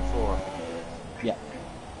 3 and 4, I think. Yeah.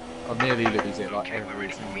 I nearly lose it like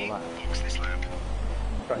every single lap.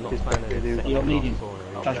 I'm not Practice fan of back the to You're leading. corner.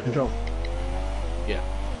 Change of control. Yeah.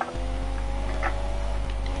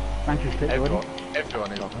 Thank you, Pit. Everyone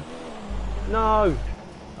is on it. No!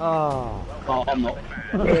 Oh. Oh, I'm not.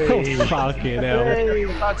 Oh, fucking hell.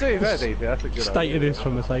 I do, very easy, that's a good State idea. of this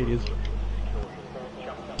from Mercedes.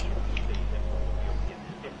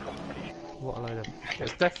 What a load of...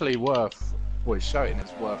 It's definitely worth, well it's showing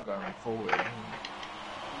it's worth going forward.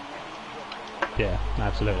 Yeah,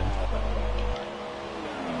 absolutely.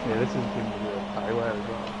 Yeah, this is going to be a highway as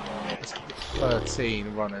well. It's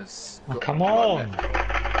 13 runners. Oh, come on!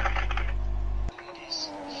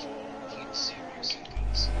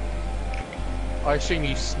 I assume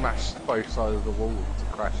you smashed both sides of the wall to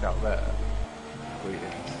crash out there.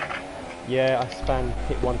 Yeah, I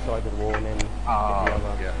hit one side of the wall and then hit the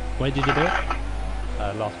other. Yeah. Where did you do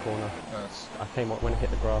it? Last corner. Nice. I came up when it hit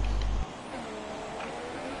the grass.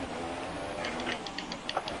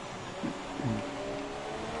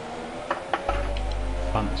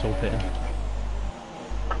 Front's all fitting.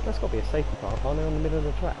 That's got to be a safety car, aren't they, on the middle of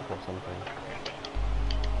the track or something?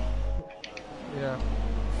 Yeah.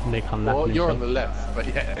 Nick unlapping Well, you're on himself. the left, but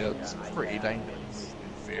yeah, it's pretty dangerous in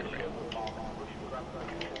theory.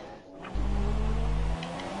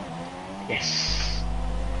 Yes!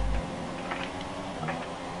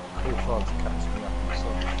 All far to catch me up and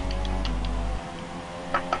stuff.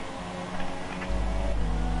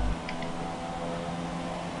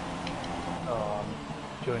 Oh, I'm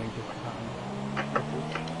joining just behind.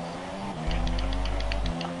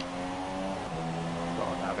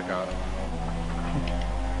 God, have a go.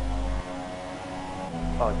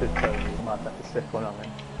 Oh, I did tell you, you might have to stick one on me.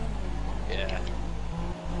 Yeah.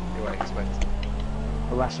 You weren't expecting.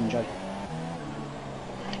 Harassing Joe.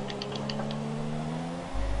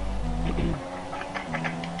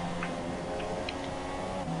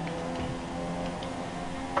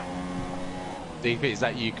 DP, is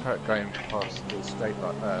that you going past the straight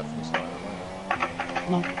like there from the side of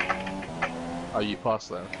the road? No, Oh, you passed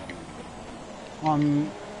there? I'm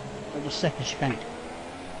at the second chicane.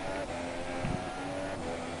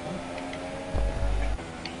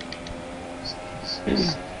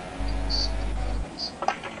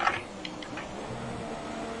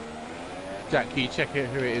 Jack, can you check it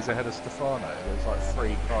who it is ahead of Stefano? There's like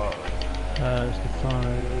 3 cars. Stefano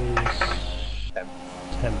is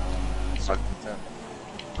 10th. Second 10.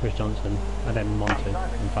 Chris Johnson, and then Monty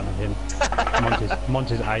in front of him.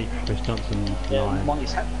 Monty's 8, Chris Johnson 9, Yeah,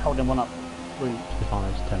 Monty's holding one up. Three.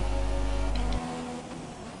 Stefano's 10.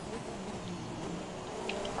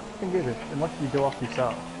 I can give it, unless you go off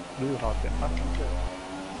yourself, really hard to get back into it.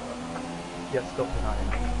 Get stuck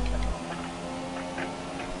behind.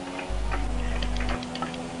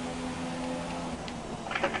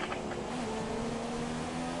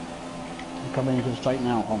 I'm coming into the straight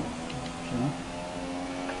now, on. You know?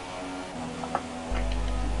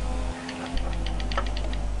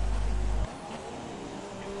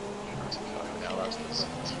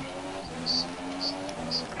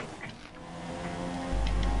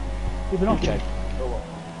 You've been off, Joe?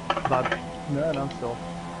 Bad. No, I'm still.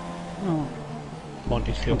 Oh.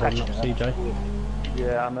 Monty's still holding up CJ.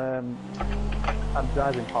 Yeah, I'm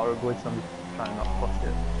driving horribly, so I'm just trying not to push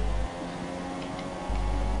it.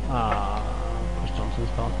 Chris Johnson's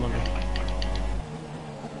past Monty.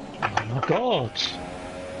 Oh my god!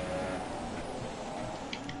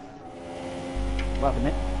 What happened,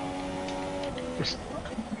 Nick? Just,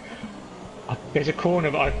 there's a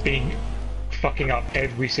corner that I've been fucking up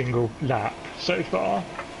every single lap so far.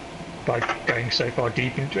 by going so far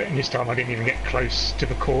deep into it, and this time I didn't even get close to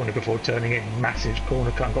the corner before turning in. Massive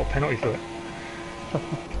corner cut and got a penalty for it.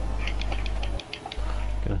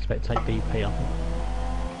 Gonna spectate BP, I think.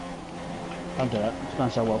 Don't do that. It's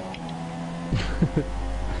going so well.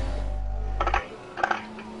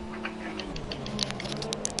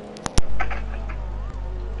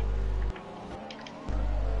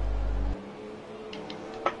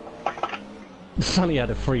 Sonny had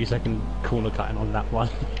a 3-second corner cutting on that one.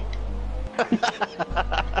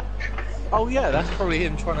 Oh yeah, that's probably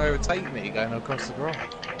him trying to overtake me going across the grass.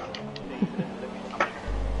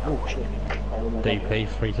 Oh shit. DP,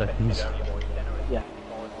 3 seconds. Yeah.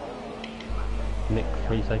 Nick,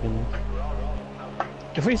 3 seconds.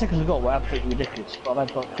 The 3 seconds I got were absolutely ridiculous, but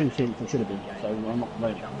I've got 2 since I should have been, so I'm not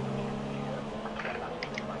complaining.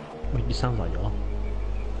 I mean, you sound like you are.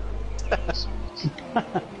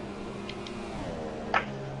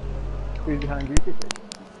 Who's behind you, did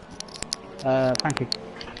Pancake.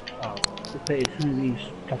 Oh. He's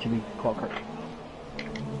catching me quite quick.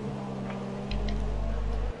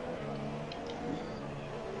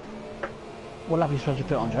 What lap are you supposed to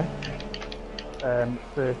put on, Joe?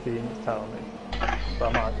 13 it's telling me. So I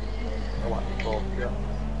might I like to talk, yeah.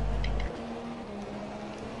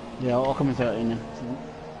 Yeah, I'll come in 13 then.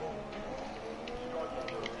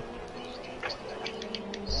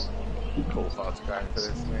 Cool far to go for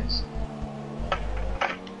this, mate.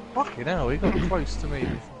 Fucking hell, he got close to me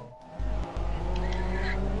before.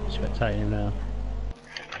 Spectating now.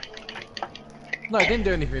 No, he didn't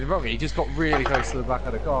do anything wrong, he just got really close to the back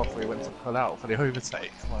of the car before he went to pull out for the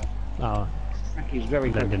overtake. Like, Oh, He's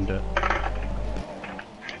very then good. didn't do it.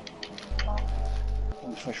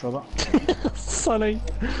 Fresh rubber. Sonny!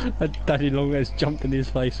 Daddy Longlegs jumped in his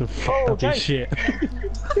face and fucked up his shit.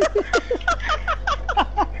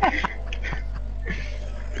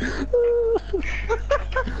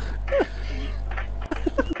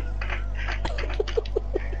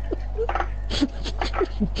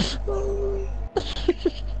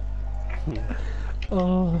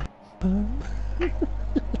 Oh.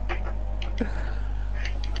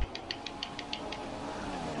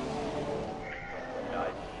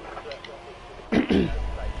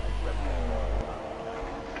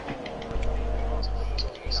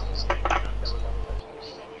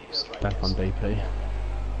 Back on DP.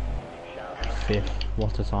 5th.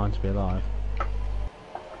 What a time to be alive.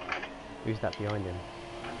 Who's that behind him?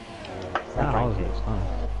 That was it.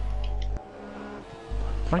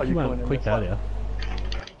 Frankie you went going in quick this earlier.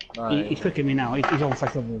 no. He's quicker than me now. He's on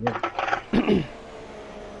fresh rubber again.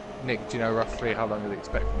 Nick, do you know roughly how long you'd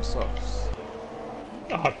expect from softs?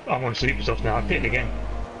 I'm on super soft now. I pitted again.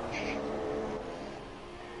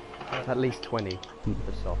 At least 20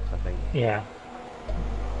 for softs, I think. Yeah.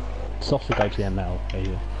 Soft will go to the end now.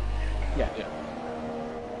 Yeah.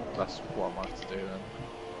 That's what I might have to do then.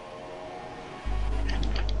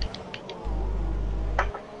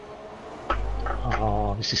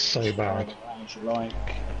 Oh, this is so bad. As you like.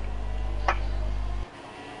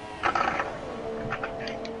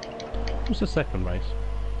 What's the second race?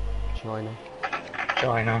 China.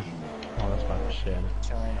 China. Oh, that's bad for shit.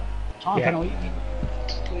 Time Yeah. penalty.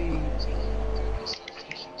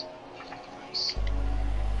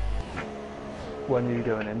 When are you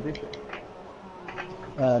going in, did you?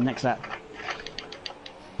 Next lap.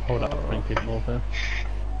 Hold up, Frankie, more there.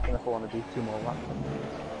 And if I want to do 2 more laps.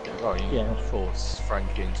 Well, you Yeah. can force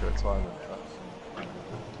Frankie into a time limit.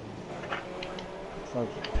 So,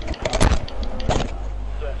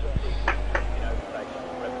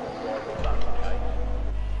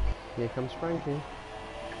 Here comes Frankie.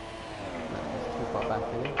 That's too far back,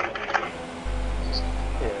 isn't it?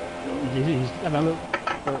 he's having a look.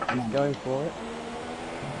 He's going for it.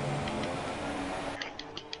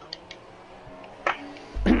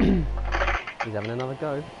 He's having another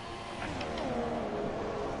go.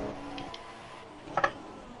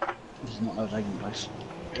 This is not no taking place.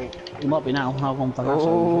 He might be now. I've gone for that.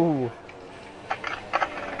 Oh!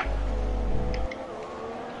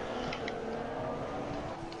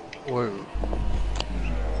 Whoa.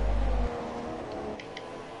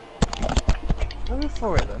 Go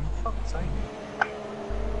for it then, fuck's sake.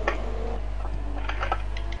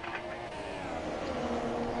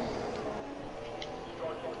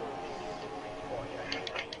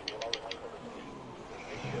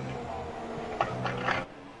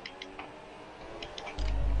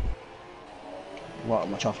 Right,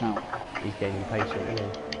 much off now. He's gaining pace, isn't he?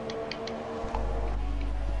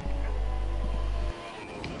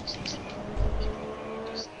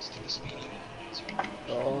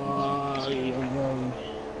 Oh, here we go.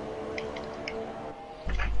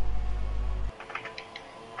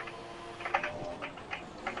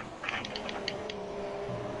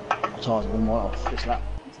 Tyres are one right off. It's that.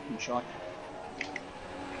 It's a bit shy.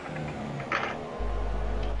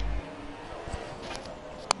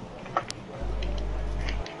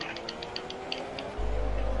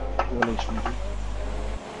 Release from you.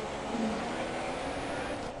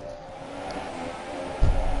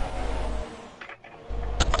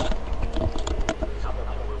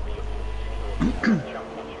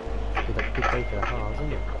 Good day for the halves,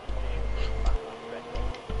 isn't it?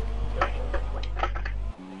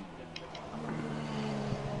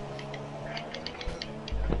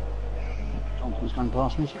 Johnson's going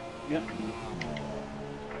past me. Yeah.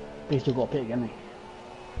 He's still got a pit again, hasn't he?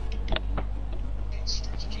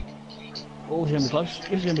 Oh, he's going to be close.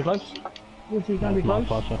 He's going to be close. He's going to be close.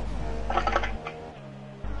 Faster.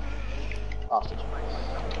 Bastard.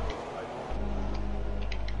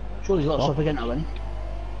 Surely he's got to stop again now, then.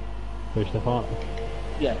 Push the part.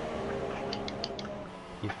 Yeah.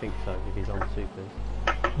 You think so, if he's on supers.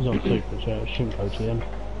 He's on super, so it shouldn't go to the end.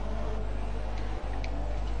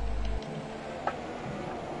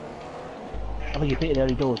 I think he pitted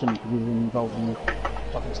early doors, didn't he? Because he was involved in the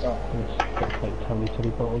fucking start. It's got to take Tony till he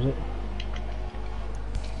bottles it.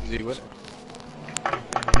 Is he winning?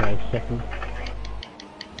 No, second.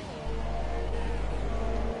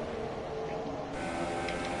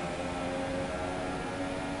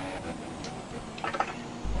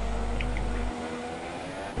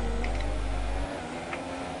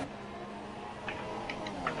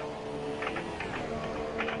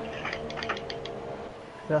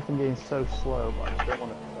 I think I'm getting so slow, but I just don't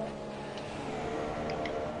want to.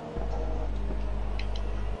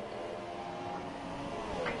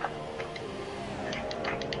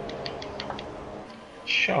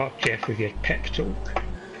 Shut up, Jeff, with your pep talk.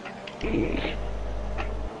 I'm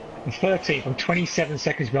 13th, I'm 27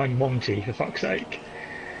 seconds behind Monty, for fuck's sake.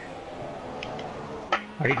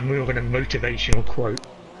 I need more than a motivational quote.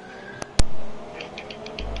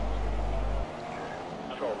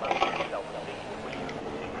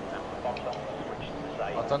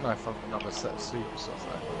 I don't know if I've another set of super stuff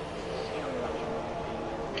there.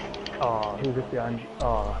 Oh, who's just behind you?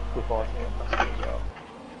 Oh, good boss.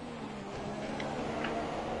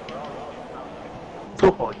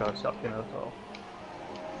 Good boss got stuck in as well.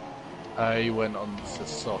 He went on to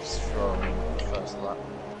softs from the first lap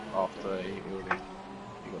after he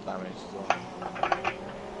got damaged as well.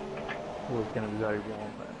 It was going to be very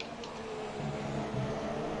warm then.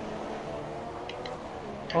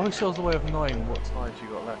 I wish there was a way of knowing what tyres you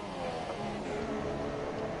got left.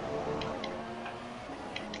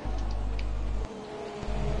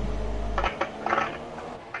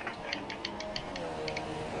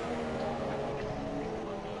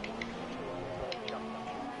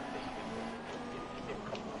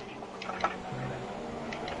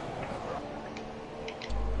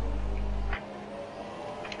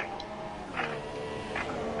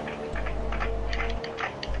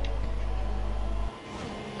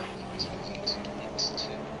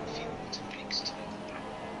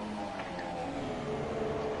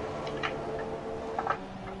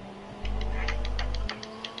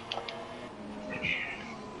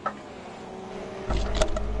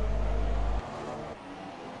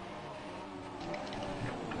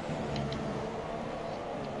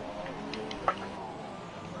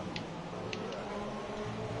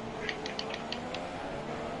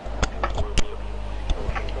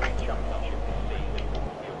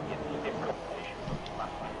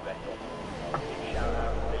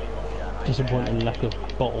 Disappointing lack of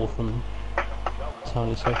bottle from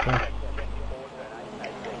Tony so far.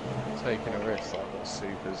 Taking a risk, I've got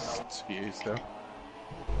supers to use still.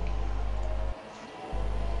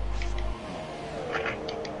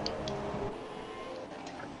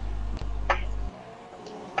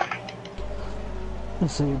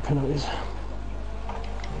 Let's see penalties.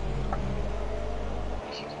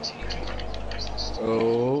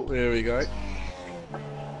 Oh, here we go.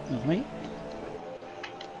 That's me.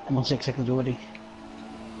 I'm on 6 seconds already.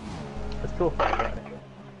 It's cool for that.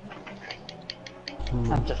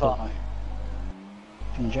 And Stefano.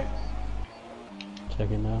 Can you check?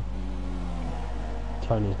 Checking now.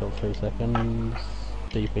 Tony's got 3 seconds.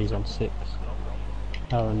 DP's on 6.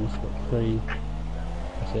 Aaron's got 3.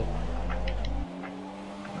 That's it.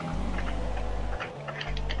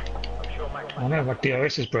 I know my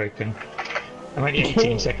DRS is broken. I'm only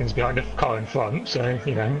 18 seconds behind the car in front, so,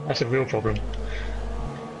 you know, that's a real problem.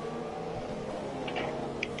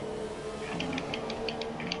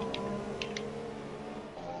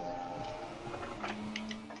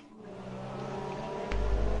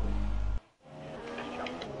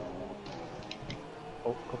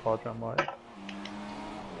 Oh, good ball jump right.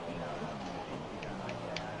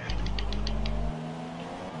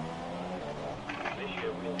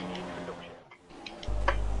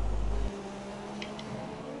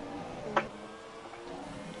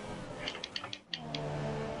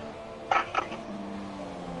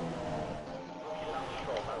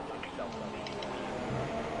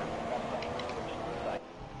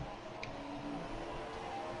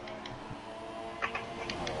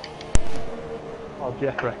 Oh,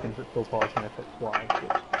 Jeff reckons that full power's going to fix twice,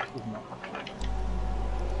 which is not happening.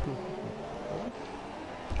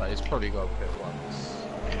 Like, it's probably got to pit once.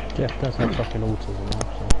 Jeff does have fucking autism now,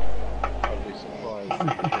 so. I'd be surprised if it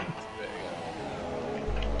didn't pit again.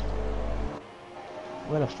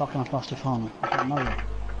 Where the fuck am I supposed to find it? I don't know. I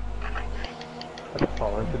just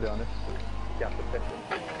follow him, to be honest. You have to pick him.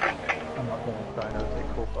 I'm not going to try and overtake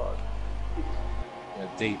full power. Yeah,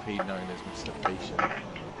 DP known as Mr. Patient.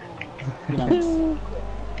 You know.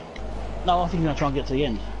 No, I think I'm going to try and get to the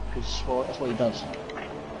end, because well, that's what he does.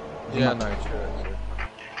 Yeah, no, true.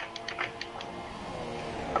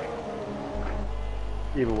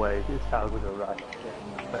 Either way, it's how good a rash.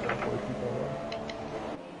 Better than what you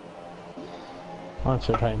can I'm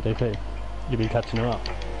still playing DP. You've been catching him up.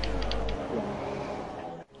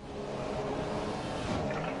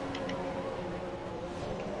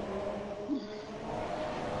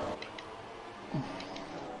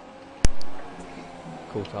 Of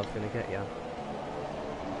course, I was going to get you.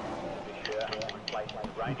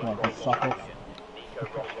 Okay, fuck off.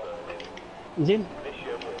 He's in.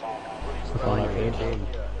 So far, no good.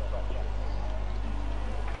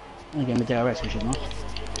 And again with DRS, which is nice.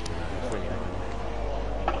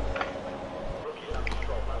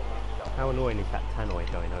 How annoying is that tannoy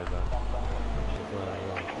going over?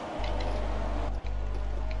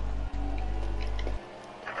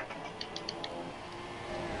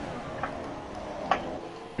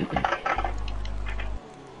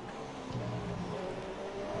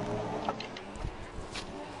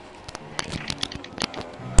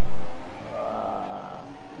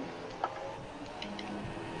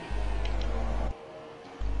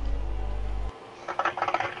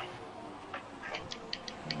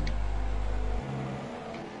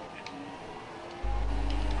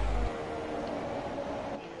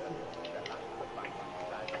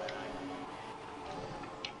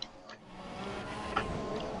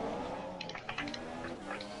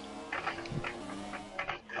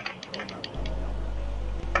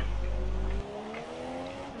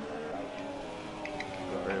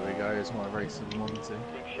 There's my racing Monty.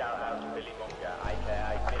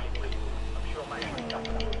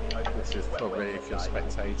 This is probably if you're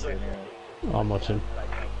spectating. I'm watching.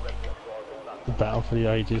 The battle for the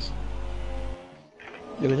ages.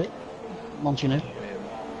 Who is it? Monty new?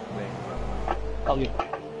 Oh, you.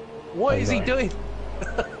 What is he doing?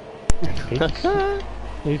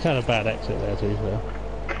 He's had a bad exit there, to be fair.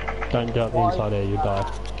 Don't go up the inside here, you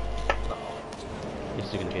die. This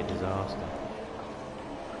is going to be a disaster.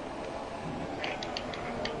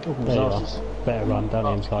 There you are. Better run down the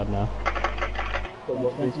inside now.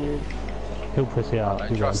 He'll push it out. I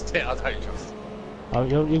don't trust it, I don't trust it. Oh,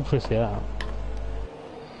 you'll push it out.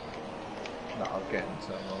 No, I'm getting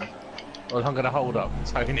so long. Well, I'm going to hold up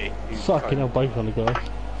Tony. Fucking hell, both on the guys.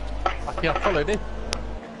 Yeah, I followed him.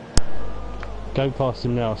 Go past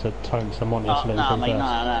him now, said Tone, someone else let him Nah, come mate, first.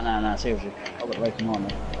 nah, seriously. I've got the race in mind,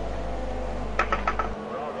 mate.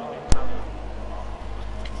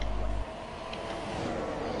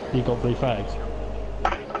 You got blue flags?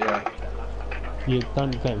 Yeah. You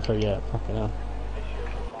don't get him through yet, fucking hell.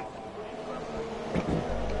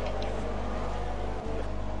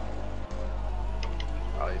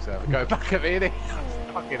 Oh, he's having to go back at me, isn't he?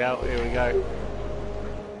 Fucking hell, here we go.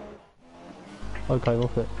 Okay,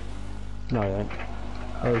 off it. No, you ain't.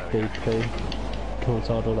 There's DP.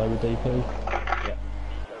 Courtside all over DP. Yeah.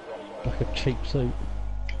 Like a cheap suit.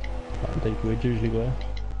 Like DP would usually wear.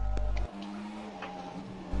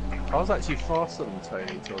 I was actually faster than Tony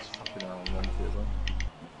until I was fucking out on Monty as well.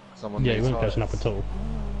 Someone Yeah, he wasn't catching up at all.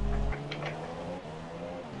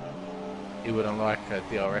 He wouldn't like a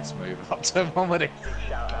DRS move up to him, would he?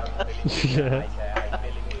 Yeah.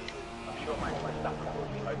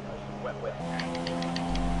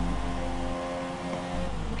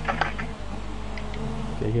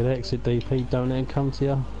 Get a good exit DP, don't let him come to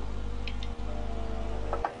you.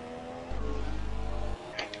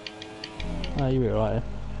 Ah, you'll be alright.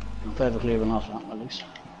 I'm further clear than last lap, at least.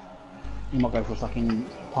 You might go for a fucking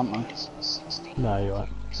punt, though. No, you're right.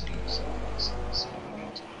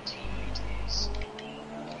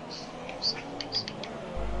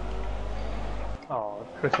 Oh,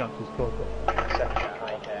 Chris Youngster's scored it.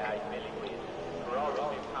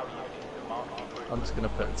 I'm just going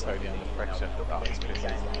to put Tony under pressure about his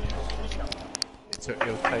business. It took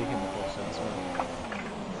your taking the caution as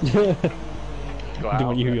well. Got Do out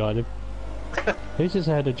what of you it. behind him. Who's just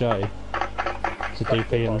ahead of Jay? To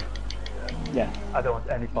DP and... Yeah. I don't want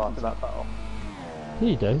any part of that battle. Yeah,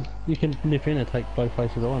 you do. You can nip in and take both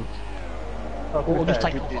places at once. Or just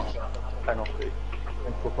take it. Penalty.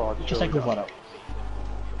 Just take the one up.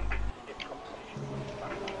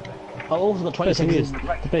 I've also got 20 seconds. The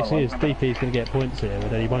best thing is DP's going to get points here,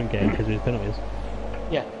 but then he won't get it because of his penalties.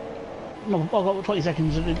 Yeah. No, I've got 20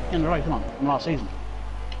 seconds in a row, come on, from last season.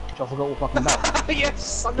 Which I forgot all fucking about.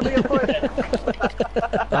 Yes, I'm gonna get a point.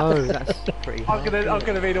 Oh, that's pretty I'm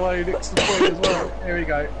gonna be the one who nicks the point as well. Here we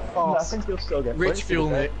go. Fast. No, I think you'll still get Rich points fuel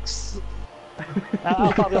for the bit. nicks.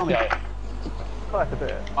 I'll start behind me. Quite a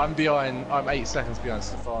bit. I'm behind. I'm 8 seconds behind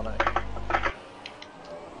Stefano.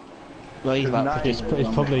 Well, he's about 15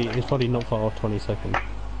 It's probably not far off 20 seconds.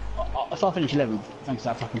 If I finish 11th, thanks to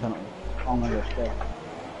that fucking penalty, I'm gonna go spare.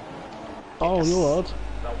 Oh, you're odd.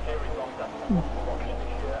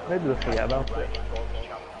 Maybe they'll forget about it.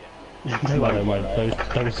 They won't.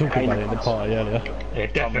 They were talking about it in the party earlier. Yeah,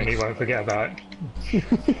 definitely won't forget about it.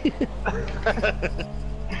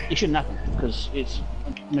 It shouldn't happen, because it's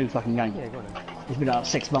a new fucking game. Yeah, go on then. It's been about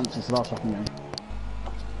 6 months since the last fucking game.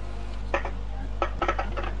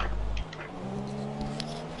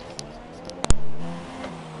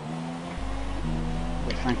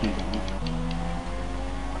 Thank you.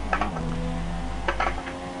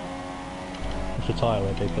 What's your tyre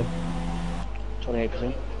weight, Big Ben?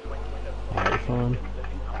 28%. Alright, fine.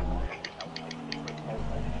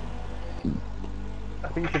 I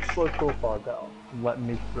think you should slow profile down and let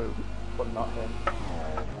me through, but not him.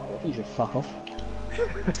 You should fuck off.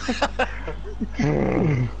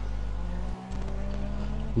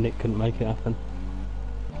 Nick couldn't make it happen.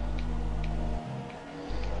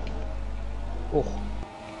 Oh.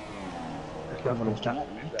 I'm gonna stand up.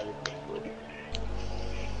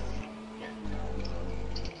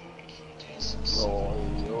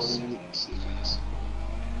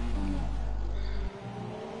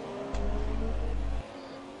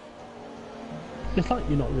 It's like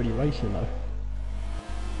you're not really racing though.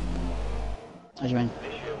 What do you mean?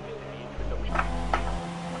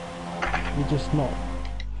 You're just not.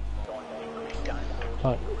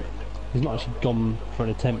 Like, he's not actually gone for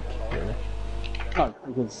an attempt, really. No,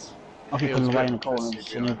 because I keep pulling away in the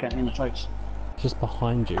corners and you're getting in the straights. Just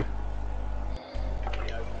behind you.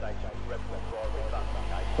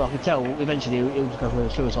 But I can tell eventually he'll just go for a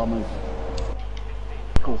suicide move.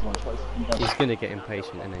 Cool, I suppose. He does. He's gonna get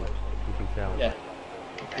impatient, isn't he? You can tell. Yeah.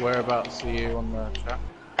 Whereabouts are you on the track?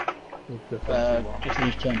 Just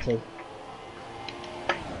finished turn 2.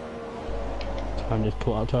 Time just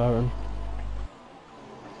caught up to Aaron.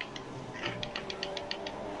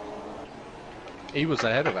 He was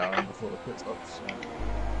ahead of Aaron before the pit stops. So.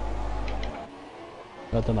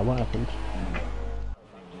 I don't know what happened.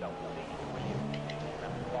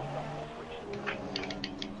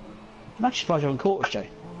 I'm actually surprised you haven't caught us, Jay.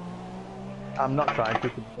 I'm not trying to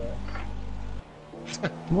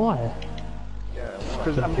Why?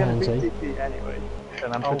 because I'm gonna beat DP anyway,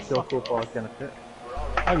 and I'm pretty sure football is gonna fit.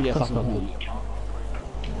 Oh yeah, That's fuck not off. good.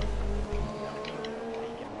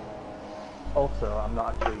 Also, I'm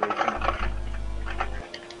not actually racing.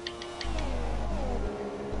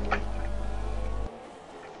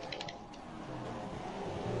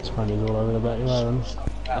 Time is all over about you, Aaron. I was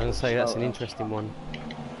gonna say that's an interesting one.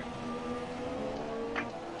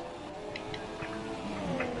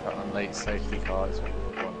 Got a late safety car is what we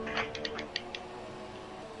want.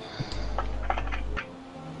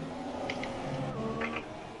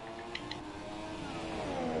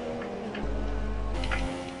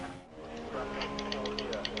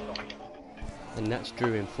 And that's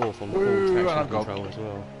Drew in 4th on full Ooh, traction and control as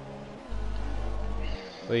well.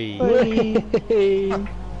 Whee.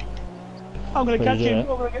 I'm gonna catch him.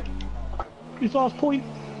 Yeah. I'm gonna get his last point.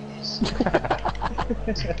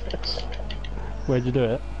 Where'd you do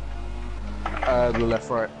it? The left,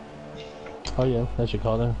 right. Oh yeah, there's your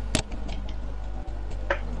car there.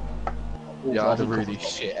 Yeah, I had a really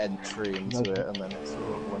shit entry into it, and then it sort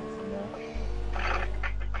of went from there.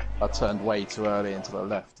 I turned way too early into the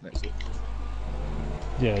left, and it sort of...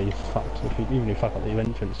 Yeah, you're fucked. Even if you fuck up the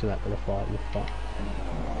entrance to that bit of fight, you're fucked.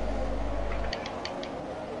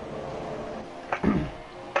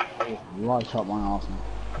 Right up my arse now.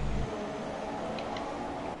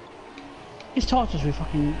 His titles were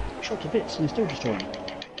fucking shot to bits and he's still destroying it.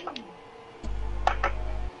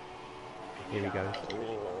 Here we go.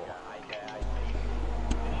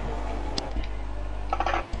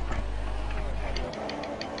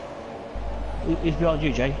 He's behind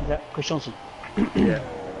you, Jay. Is that Chris Johnson? Yeah,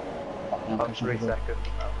 Fucking hell, I'm Chris 3 Johnson. seconds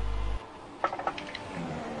now.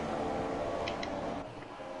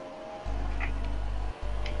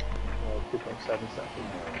 Oh, 2.7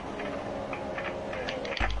 seconds.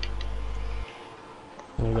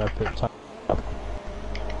 I'm gonna go put time.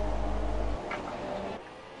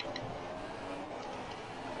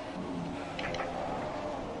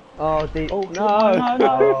 Oh, deep. Oh, No, no,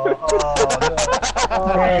 no.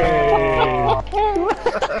 Oh.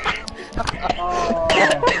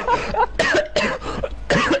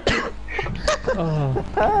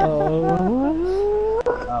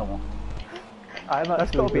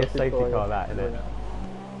 That's got to be a safety car, that, isn't it?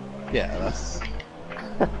 Yeah, that's...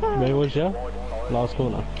 Where was you? Last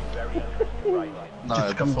corner.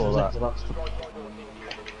 No, before that.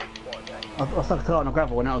 I stuck a car on a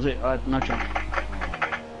gravel and that was it. I had no chance.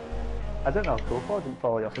 I don't know how cool. I didn't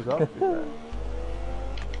follow you off as well. To be fair.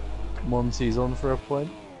 Monty's on for a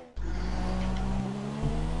point.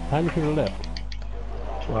 How many people are left?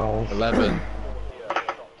 12. 11.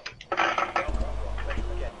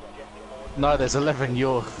 No, there's 11.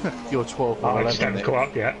 You're 12 Oh, or I just 11. haven't Nick. caught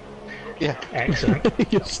up yet. Yeah.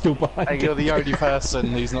 Excellent. You're still behind. And you're the only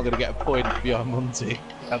person who's not going to get a point behind Monty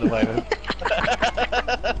at the moment.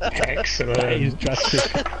 Excellent. That is drastic.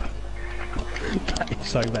 That is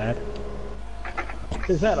so bad. To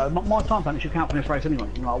be fair though, my time plan should count for this race anyway,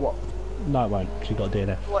 no matter what. No, it won't. She got a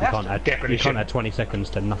DNF. Well, it has to. Definitely You can't shouldn't. add 20 seconds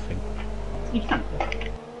to nothing. You can.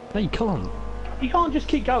 No, you can't. You can't just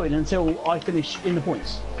keep going until I finish in the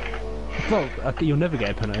points. Well, you'll never get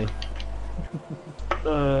a penalty.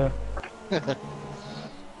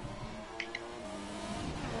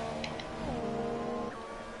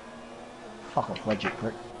 Fuck off, wedge it,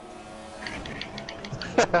 prick.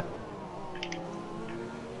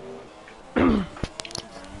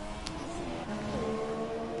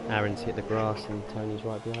 Aaron's hit the grass and Tony's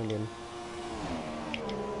right behind him.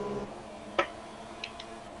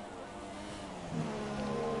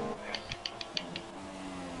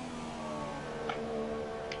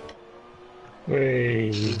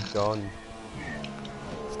 Whee. He's gone.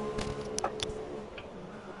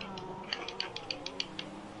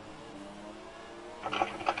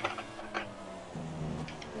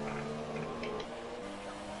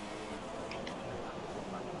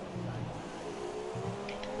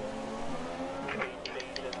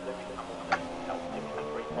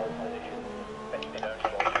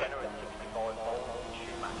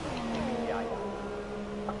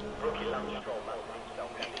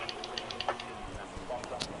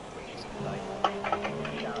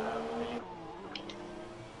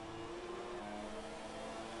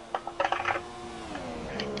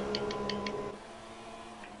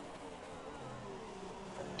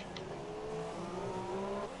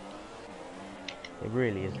 It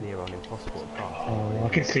really is near on impossible to pass. Oh, I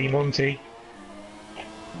can see Monty.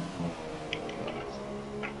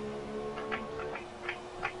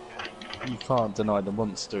 You can't deny the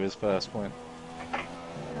monster his first point.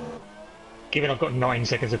 Given I've got 9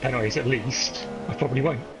 seconds of penalties at least, I probably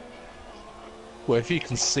won't. Well, if you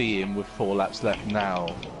can see him with 4 laps left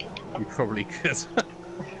now, you probably could.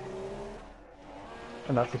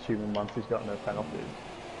 And that's assuming Monty's got no penalties.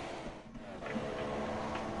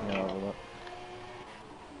 Yeah, well,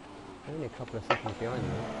 Only a couple of seconds behind me.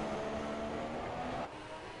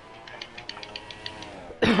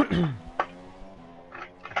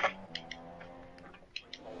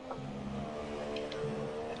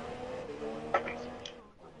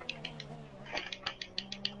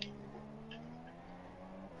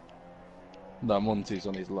 no, Monty's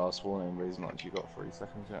on his last warning, but he's not actually got 3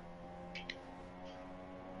 seconds yet.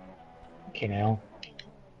 Fucking hell.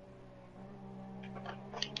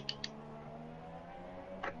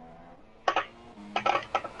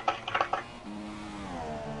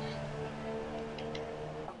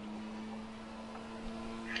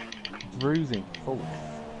 Bruising. Oh.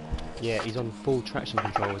 Yeah, he's on full traction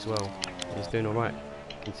control as well. He's doing alright,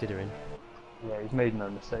 considering. Yeah, he's made no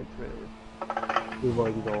mistakes really. He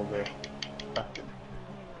avoided all the backing.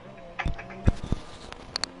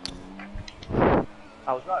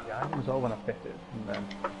 I was right behind him as well when I fitted, and then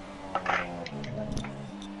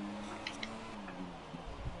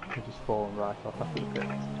he just fallen right off after the pit.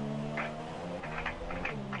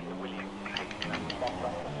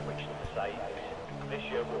 This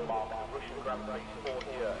year will mark the Russian Grand Prix 4th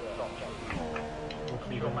year in Sochi.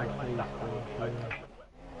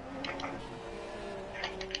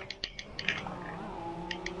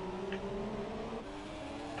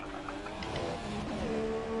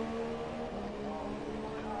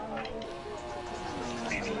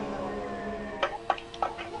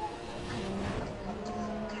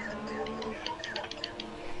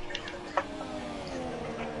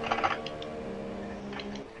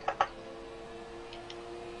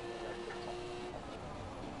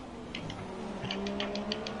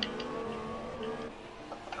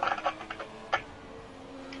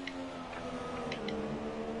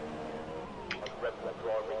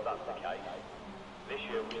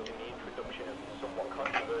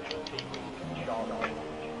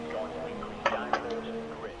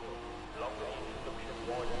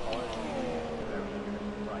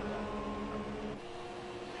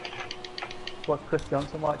 What's Chris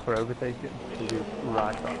Johnson like for overtaking? Did you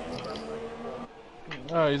ride that?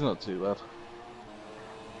 No, he's not too bad.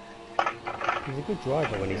 He's a good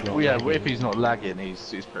driver when he's not. Well, yeah, lagging. if he's not lagging, he's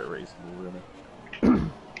pretty reasonable, really.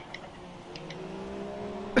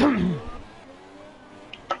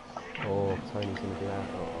 Oh, Tony's gonna do that.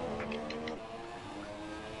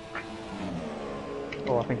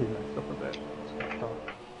 Oh, I think he's messed up a bit.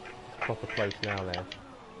 It's proper close now there.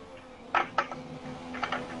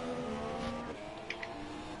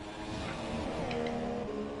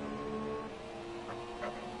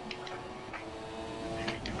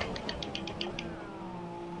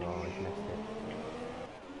 Oh, he's messed it.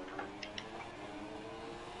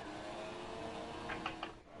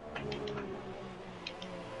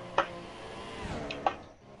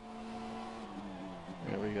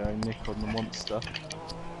 There we go, Nick on the monster.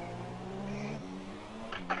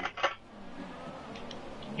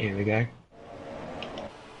 Here we go.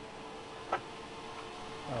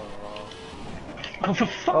 Oh, for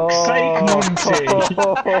fuck's sake, Monty!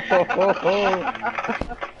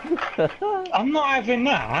 I'm not having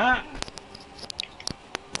that!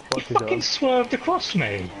 What's You he fucking doing? swerved across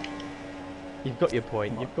me! You've got your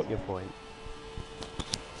point. You've got your point.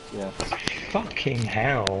 Yeah, Fucking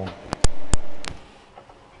hell.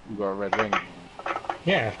 you got a red ring.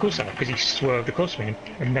 Yeah, of course I have, because he swerved across me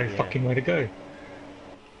and no Yeah. fucking way to go.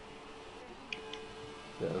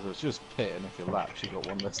 Yeah, so it's just pitting if your laps, you got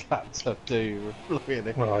one less lap to do,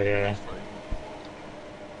 really. Well, yeah.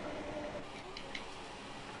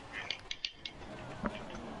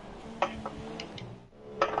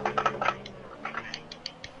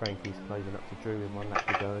 Frankie's closing up to Drew with 1 lap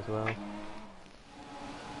to go as well.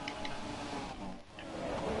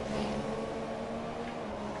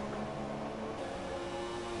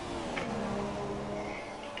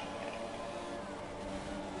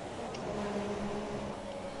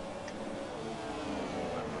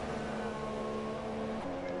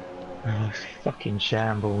 Oh, it's fucking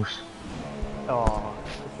shambles. Oh,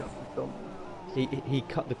 Chris Johnson's done. He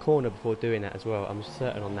cut the corner before doing that as well. I'm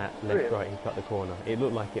certain on that left Really? right he cut the corner. It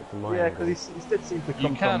looked like it from my Yeah, angle. because he did seem to come You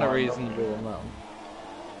from can a like, reason doing that.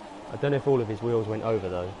 I don't know if all of his wheels went over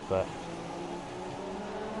though, but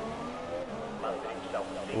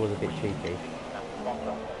it was a bit cheeky.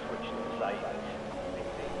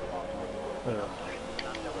 Yeah.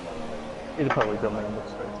 He'd have probably done me on the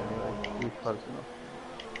straight anyway. He was close enough.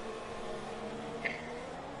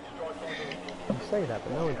 You say that,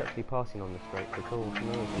 but no one's actually passing on the straight at all.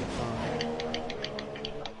 No one's going to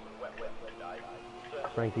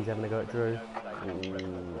pass. Frankie's having a go at Drew.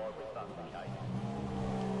 Ooh.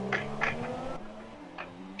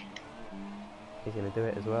 He's going to do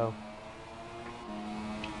it as well.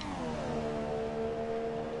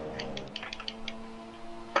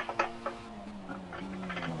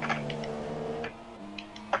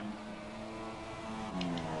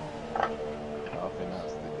 I think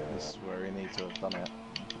this is where he needs to have done it.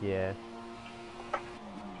 Yeah.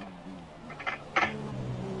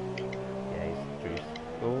 Yeah, he's Drew's.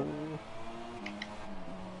 Oh.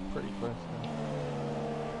 Pretty close.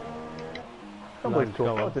 Can't believe Lunge, Joe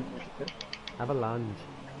go on. didn't make it. Have a lunge.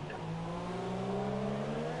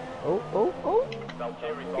 Oh, oh,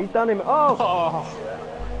 oh! He's done him. Oh!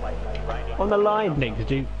 On the line. Nick,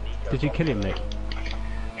 did you kill him, Nick?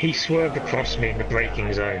 He swerved across me in the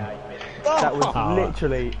braking zone. That was Oh.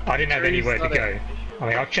 literally. I didn't have anywhere to done it. go. I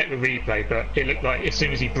mean, I'll check the replay, but it looked like as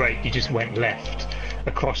soon as he braked, he just went left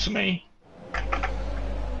across me.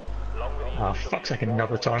 Oh, fuck's sake,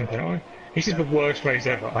 another time penalty. This is the worst race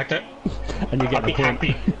ever. I don't. And you get I'd the be point.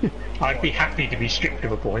 happy. I'd be happy to be stripped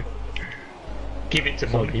of a point. Give it to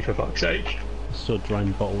Monty for fuck's sake. Saw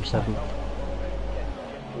drone bottle 7.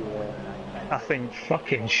 I think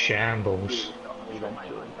Fucking shambles.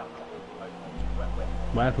 eventually.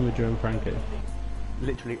 What happened with Drew and Frankie?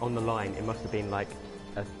 Literally on the line. It must have been like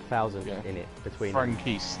 1,000 Yeah. in it between them.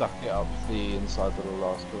 Frankie stuck it up the inside of the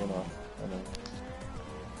last corner, and then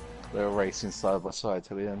they were racing side by side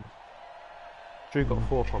till the end. Drew got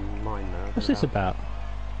 4th on mine now. What's this about?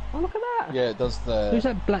 Oh, look at that! Yeah, it does Who's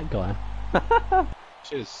their. that black guy?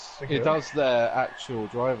 It does their actual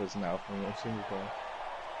drivers now from a single player.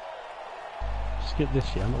 Skip this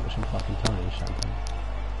shit, I'm not watching fucking Tony or something.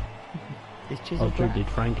 It's Oh, chiseled Drew black. did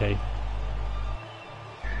Frankie.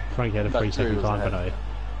 Frankie had a That 3-second Drew was time ahead. penalty.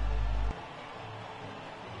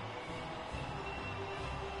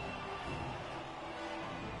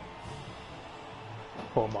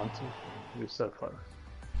 Poor Monty. He was so close.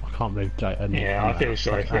 I can't believe Jay. Yeah, I feel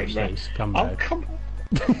sorry for him. Absolute Oh, scumbag. come on.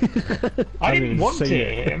 I didn't even want to see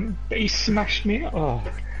hit it. him, but he smashed me. Oh,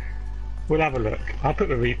 we'll have a look. I'll put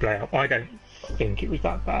the replay up. I don't think it was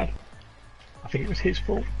that bad. I think it was his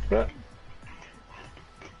fault, but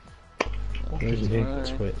Where's it in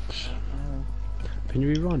Twitch? Can you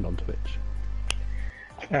rewind on Twitch?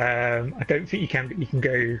 I don't think you can, but you can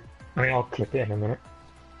go. I mean, I'll clip it in a minute.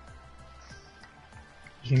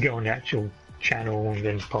 You can go on the actual channel and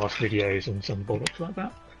then past videos and some bollocks like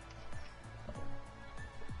that.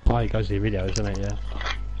 Oh, it goes to the videos, doesn't it?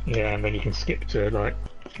 Yeah. Yeah, and then you can skip to like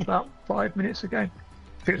about 5 minutes ago.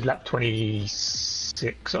 I think it was lap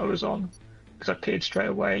 26 I was on because I cleared straight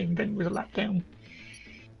away and then was a lap down.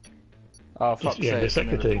 Oh, fuck's Yeah, the sake,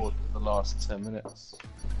 second two. the last 10 minutes.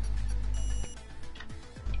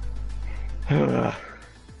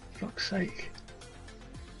 Fuck's sake.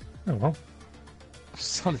 Oh well.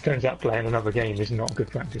 Sonny, Turns out playing another game is not good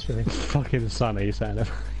practice for me. Fucking Sonny saying it.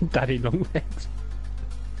 Daddy long legs.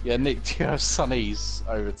 yeah, Nick, do you have Sonny's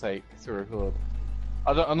overtake to record?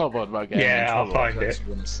 I'm not bothered about getting Yeah, in I'll trouble, find I just it.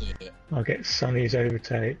 want to see it. I'll get Sonny's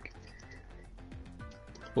overtake.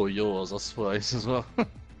 Or yours, I suppose, as well.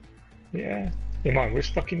 Yeah. Yeah, mine was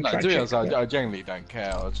fucking No, to tragic. be honest, I genuinely don't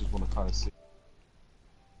care. I just want to kind of see.